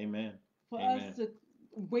him. Amen. For us Amen. to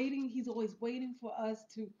waiting, he's always waiting for us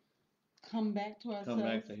to come back to Come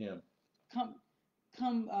back ourselves, to Him. come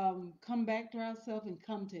come back to ourselves and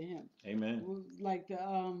come to him. Amen. Like the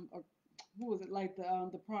who was it, like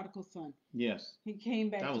the prodigal son. Yes. He came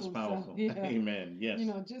back That to was himself. powerful. Yeah. Amen. You Yes.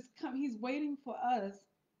 know, just come. He's waiting for us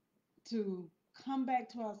to come back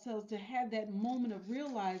to ourselves, to have that moment of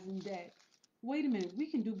realizing that, wait a minute, we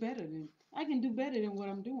can do better than, I can do better than what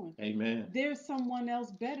I'm doing. Amen. There's someone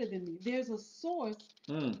else better than me. There's a source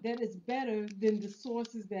Mm. that is better than the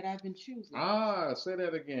sources that I've been choosing. Ah, say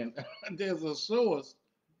that again. There's a source.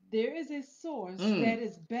 There is a source Mm. that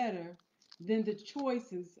is better than the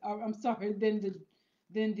choices. Or, I'm sorry, than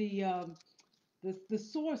the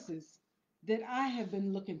sources that I have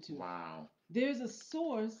been looking to. Wow. There's a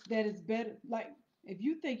source that is better. Like, if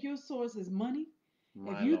you think your source is money, if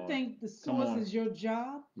My you Lord. think the Come source on. is your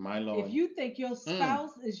job, My if Lord. you think your Mm.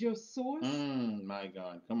 spouse is your source, My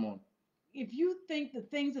God. Come on. if you think the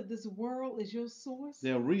things of this world is your source,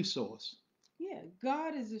 They're a resource. yeah,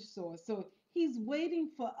 God is your source. So He's waiting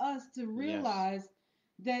for us to Yes. realize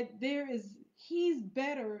that He's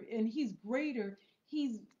better and He's greater.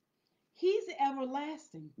 He's He's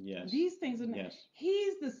everlasting. Yes. These things are not, Yes.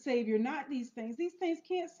 He's the Savior, not these things. These things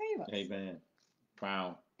can't save us. Amen.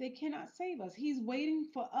 Wow. They cannot save us. He's waiting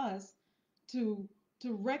for us to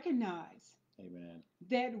to recognize Amen.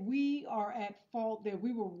 that we are at fault, that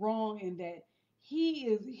we were wrong, and that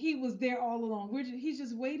He was there all along. He's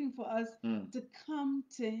just waiting for us Mm. to come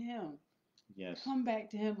to Him, Yes. come back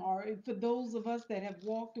to Him. Or for those of us that have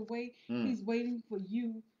walked away, Mm. He's waiting for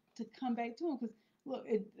you to come back to Him. Because look,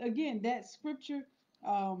 again, that scripture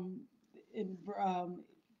um, in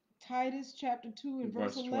Titus chapter 2 and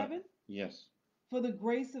verse Verse 20. 11, Yes. for the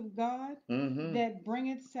grace of God Mm-hmm. that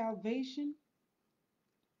bringeth salvation.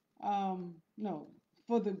 No,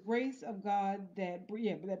 for the grace of God that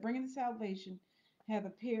bringeth salvation hath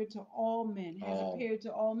appeared to all men, has All. appeared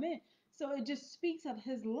to all men. So it just speaks of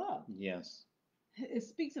His love. Yes. It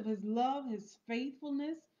speaks of His love, His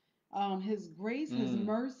faithfulness, His grace, His Mm.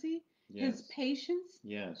 mercy, His Yes. patience,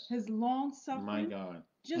 Yes. His long My suffering. God.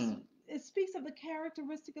 Just Mm. it speaks of the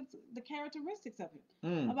characteristics of Him,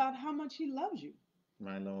 Mm. about how much He loves you.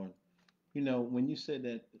 My Lord. You know, when you said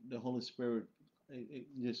that, the Holy Spirit, it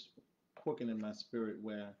just quickened in my spirit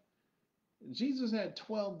where Jesus had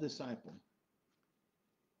 12 disciples.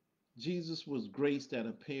 Jesus was grace that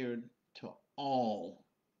appeared to all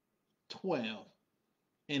 12.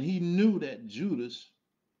 And he knew that Judas,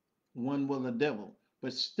 one was a devil.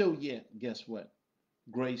 But still yet, guess what?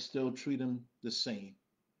 Grace still treat him the same.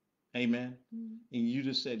 Amen. Mm-hmm. And you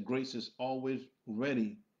just said grace is always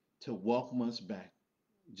ready to welcome us back.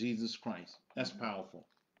 Jesus Christ. That's Mm-hmm. powerful.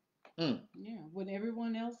 Mm. Yeah, when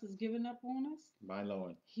everyone else is giving up on us, My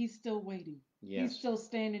Lord. He's still waiting. He's Yes. still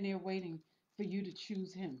standing there waiting for you to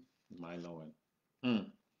choose Him. My Lord. Mm.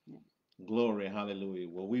 Yeah. Glory, hallelujah.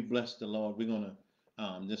 Well, we bless the Lord. We're gonna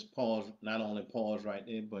just pause, not only pause right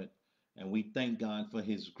there, but and we thank God for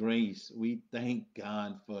His grace. We thank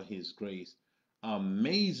God for His grace.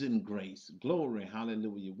 Amazing grace. Glory,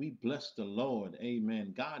 hallelujah. We bless the Lord.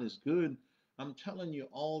 Amen. God is good. I'm telling you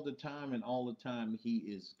all the time, and all the time He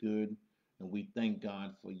is good. And we thank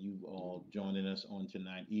God for you all joining us on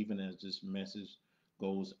tonight, even as this message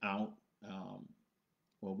goes out. Um,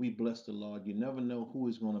 well, we bless the Lord. You never know who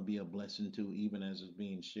is going to be a blessing to, even as it's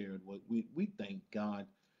being shared. We thank God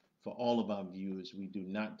for all of our viewers. We do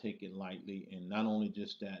not take it lightly. And not only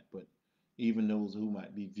just that, but even those who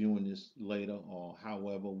might be viewing this later or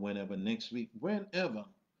however, whenever, next week, whenever.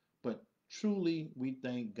 But truly, we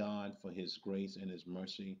thank God for His grace and His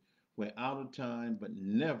mercy. We're out of time, but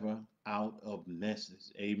never out of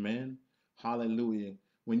message. Amen. Hallelujah.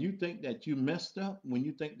 When you think that you messed up, when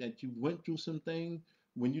you think that you went through some things,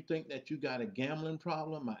 when you think that you got a gambling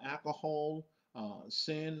problem, an alcohol,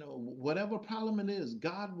 sin, or whatever problem it is,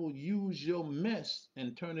 God will use your mess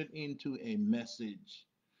and turn it into a message.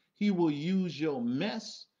 He will use your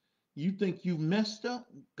mess. You think you messed up,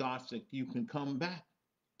 God said you can come back.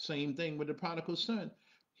 Same thing with the prodigal son.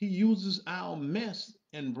 He uses our mess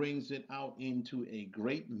and brings it out into a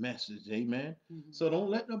great message. Amen. Mm-hmm. So don't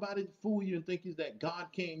let nobody fool you and think is that God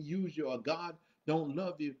can't use you or God don't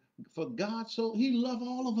love you. For God, so He loved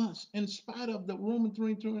all of us in spite of the Romans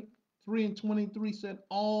 3 and 23 said,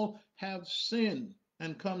 all have sinned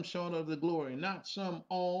and come short of the glory. Not some,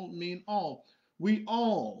 all mean all. We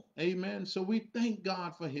all, amen. So we thank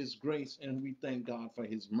God for His grace and we thank God for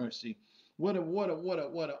His mercy. What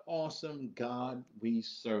a awesome God we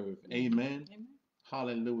serve. Amen. Amen.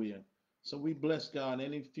 Hallelujah. So we bless God.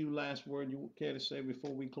 Any few last words you care to say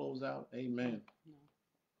before we close out? Oh, Amen. no.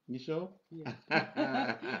 You sure?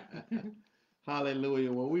 Yeah.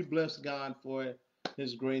 Hallelujah. Well, we bless God for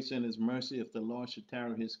His grace and His mercy. If the Lord should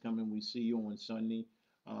tarry His coming, we see you on Sunday.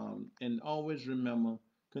 And always remember,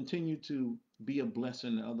 continue to be a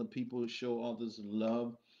blessing to other people, show others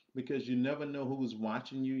love, because you never know who's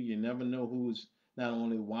watching you. You never know who's not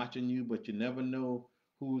only watching you, but you never know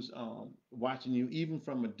who's watching you, even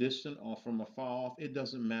from a distance or from afar off. It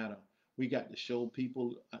doesn't matter. We got to show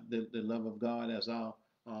people the love of God, as our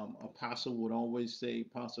apostle would always say,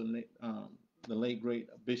 Apostle Nate, the late great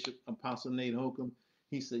Bishop Apostle Nate Holcomb.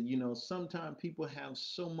 He said, you know, sometimes people have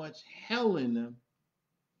so much hell in them,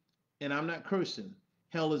 and I'm not cursing.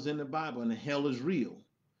 Hell is in the Bible, and hell is real.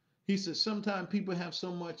 He says sometimes people have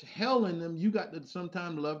so much hell in them, you got to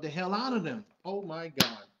sometimes love the hell out of them. Oh my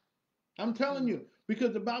God. I'm telling Mm. you,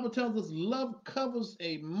 because the Bible tells us love covers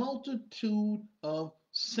a multitude of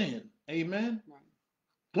sin. Amen. Right.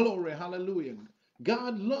 Glory, hallelujah.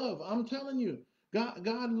 God love, I'm telling you, God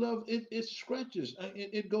love, it stretches,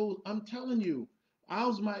 it goes, I'm telling you,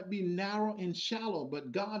 ours might be narrow and shallow,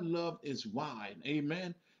 but God love is wide.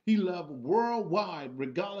 Amen. He loved worldwide,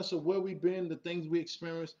 regardless of where we've been, the things we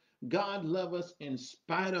experience. God love us in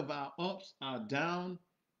spite of our ups, our downs.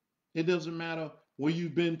 It doesn't matter what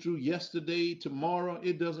you've been through yesterday, tomorrow.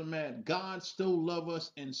 It doesn't matter. God still loves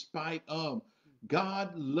us in spite of.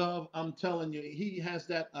 God love, I'm telling you, he has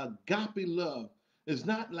that agape love. It's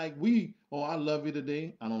not like we, oh, I love you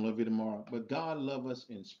today, I don't love you tomorrow. But God love us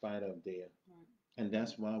in spite of there. Right. And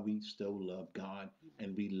that's why we still love God,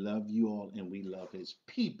 and we love you all, and we love his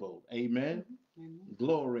people. Amen. Mm-hmm. Amen.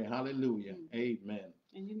 Glory. Hallelujah. Mm-hmm. Amen.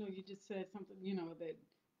 And you just said something, that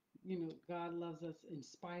God loves us in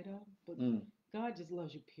spite of, but Mm, God just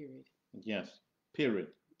loves you. Period. yes. Period.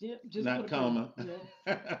 Yep. Just put Not a period. comma.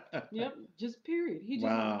 Yep. Yep. Just period. He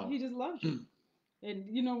Wow. just loves you. And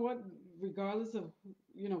you know what? Regardless of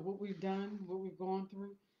what we've done, what we've gone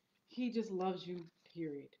through, he just loves you.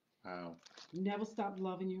 Period. Wow. Never stopped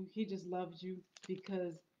loving you. He just loves you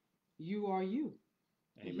because you are you,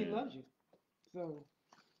 and he Amen. loves you. So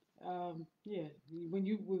yeah, when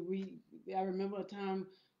you I remember a time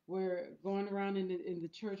where going around in the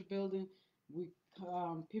church building, we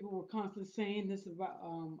people were constantly saying this about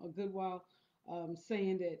a good while,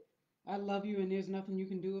 saying that I love you and there's nothing you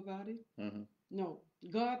can do about it. Hmm. No,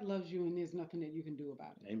 God loves you and there's nothing that you can do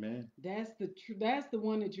about it. Amen. That's the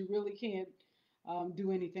one that you really can't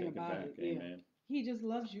do anything Take it about back. it. Yeah, Amen. He just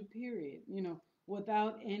loves you. Period.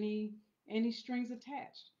 Without any strings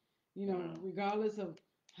attached. Wow. Regardless of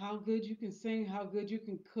how good you can sing, how good you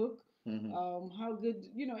can cook, Hmm. how good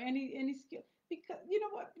any skill. Because you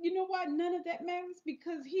know what, none of that matters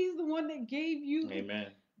because He's the one that gave you Amen.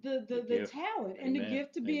 The the gift. talent and the Amen.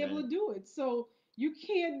 gift to be able Amen. to do it. So you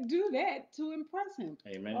can't do that to impress Him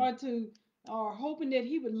Amen. or to or hoping that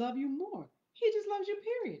He would love you more. He just loves you.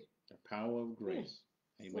 Period. The power of Yeah. grace.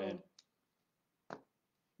 Amen.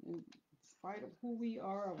 So in spite of who we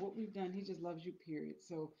are or what we've done, He just loves you. Period.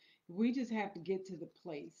 So we just have to get to the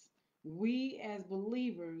place. We as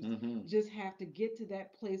believers Hmm. just have to get to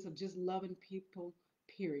that place of just loving people.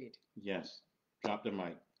 Period. Yes. Drop the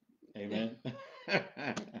mic. Amen.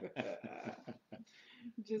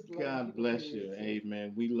 Just loving God people. bless Period. you. So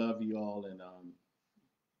Amen. We love you all, and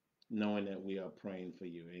knowing that we are praying for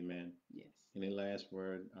you. Amen. yes. Any last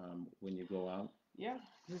word when you go out? Yeah,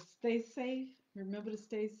 just stay safe. Remember to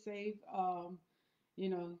stay safe.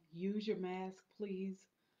 Use your mask, please.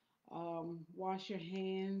 Wash your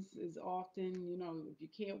hands as often. If you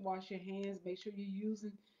can't wash your hands, make sure you're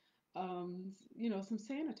using, some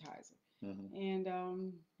sanitizer. Hmm.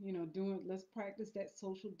 And, let's practice that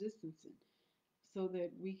social distancing so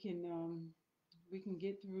that we can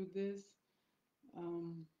get through this.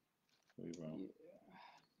 Um, We will.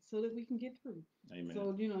 so that we can get through. Amen.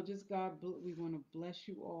 So, just God, we want to bless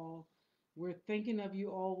you all. We're thinking of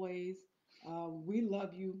you always. We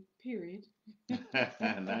love you, period.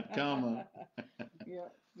 Not comma. Yeah,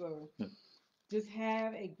 so just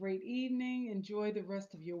have a great evening. Enjoy the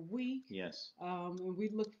rest of your week. Yes. And we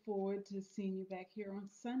look forward to seeing you back here on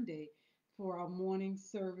Sunday for our morning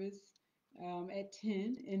service at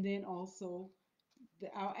 10, and then also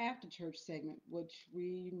our after church segment, which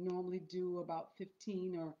we normally do about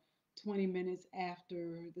 15 or 20 minutes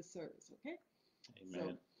after the service. Okay? So,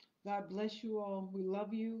 Amen. God bless you all. We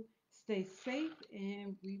love you. Stay safe,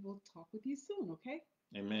 and we will talk with you soon. Okay?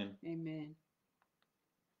 Amen. Amen.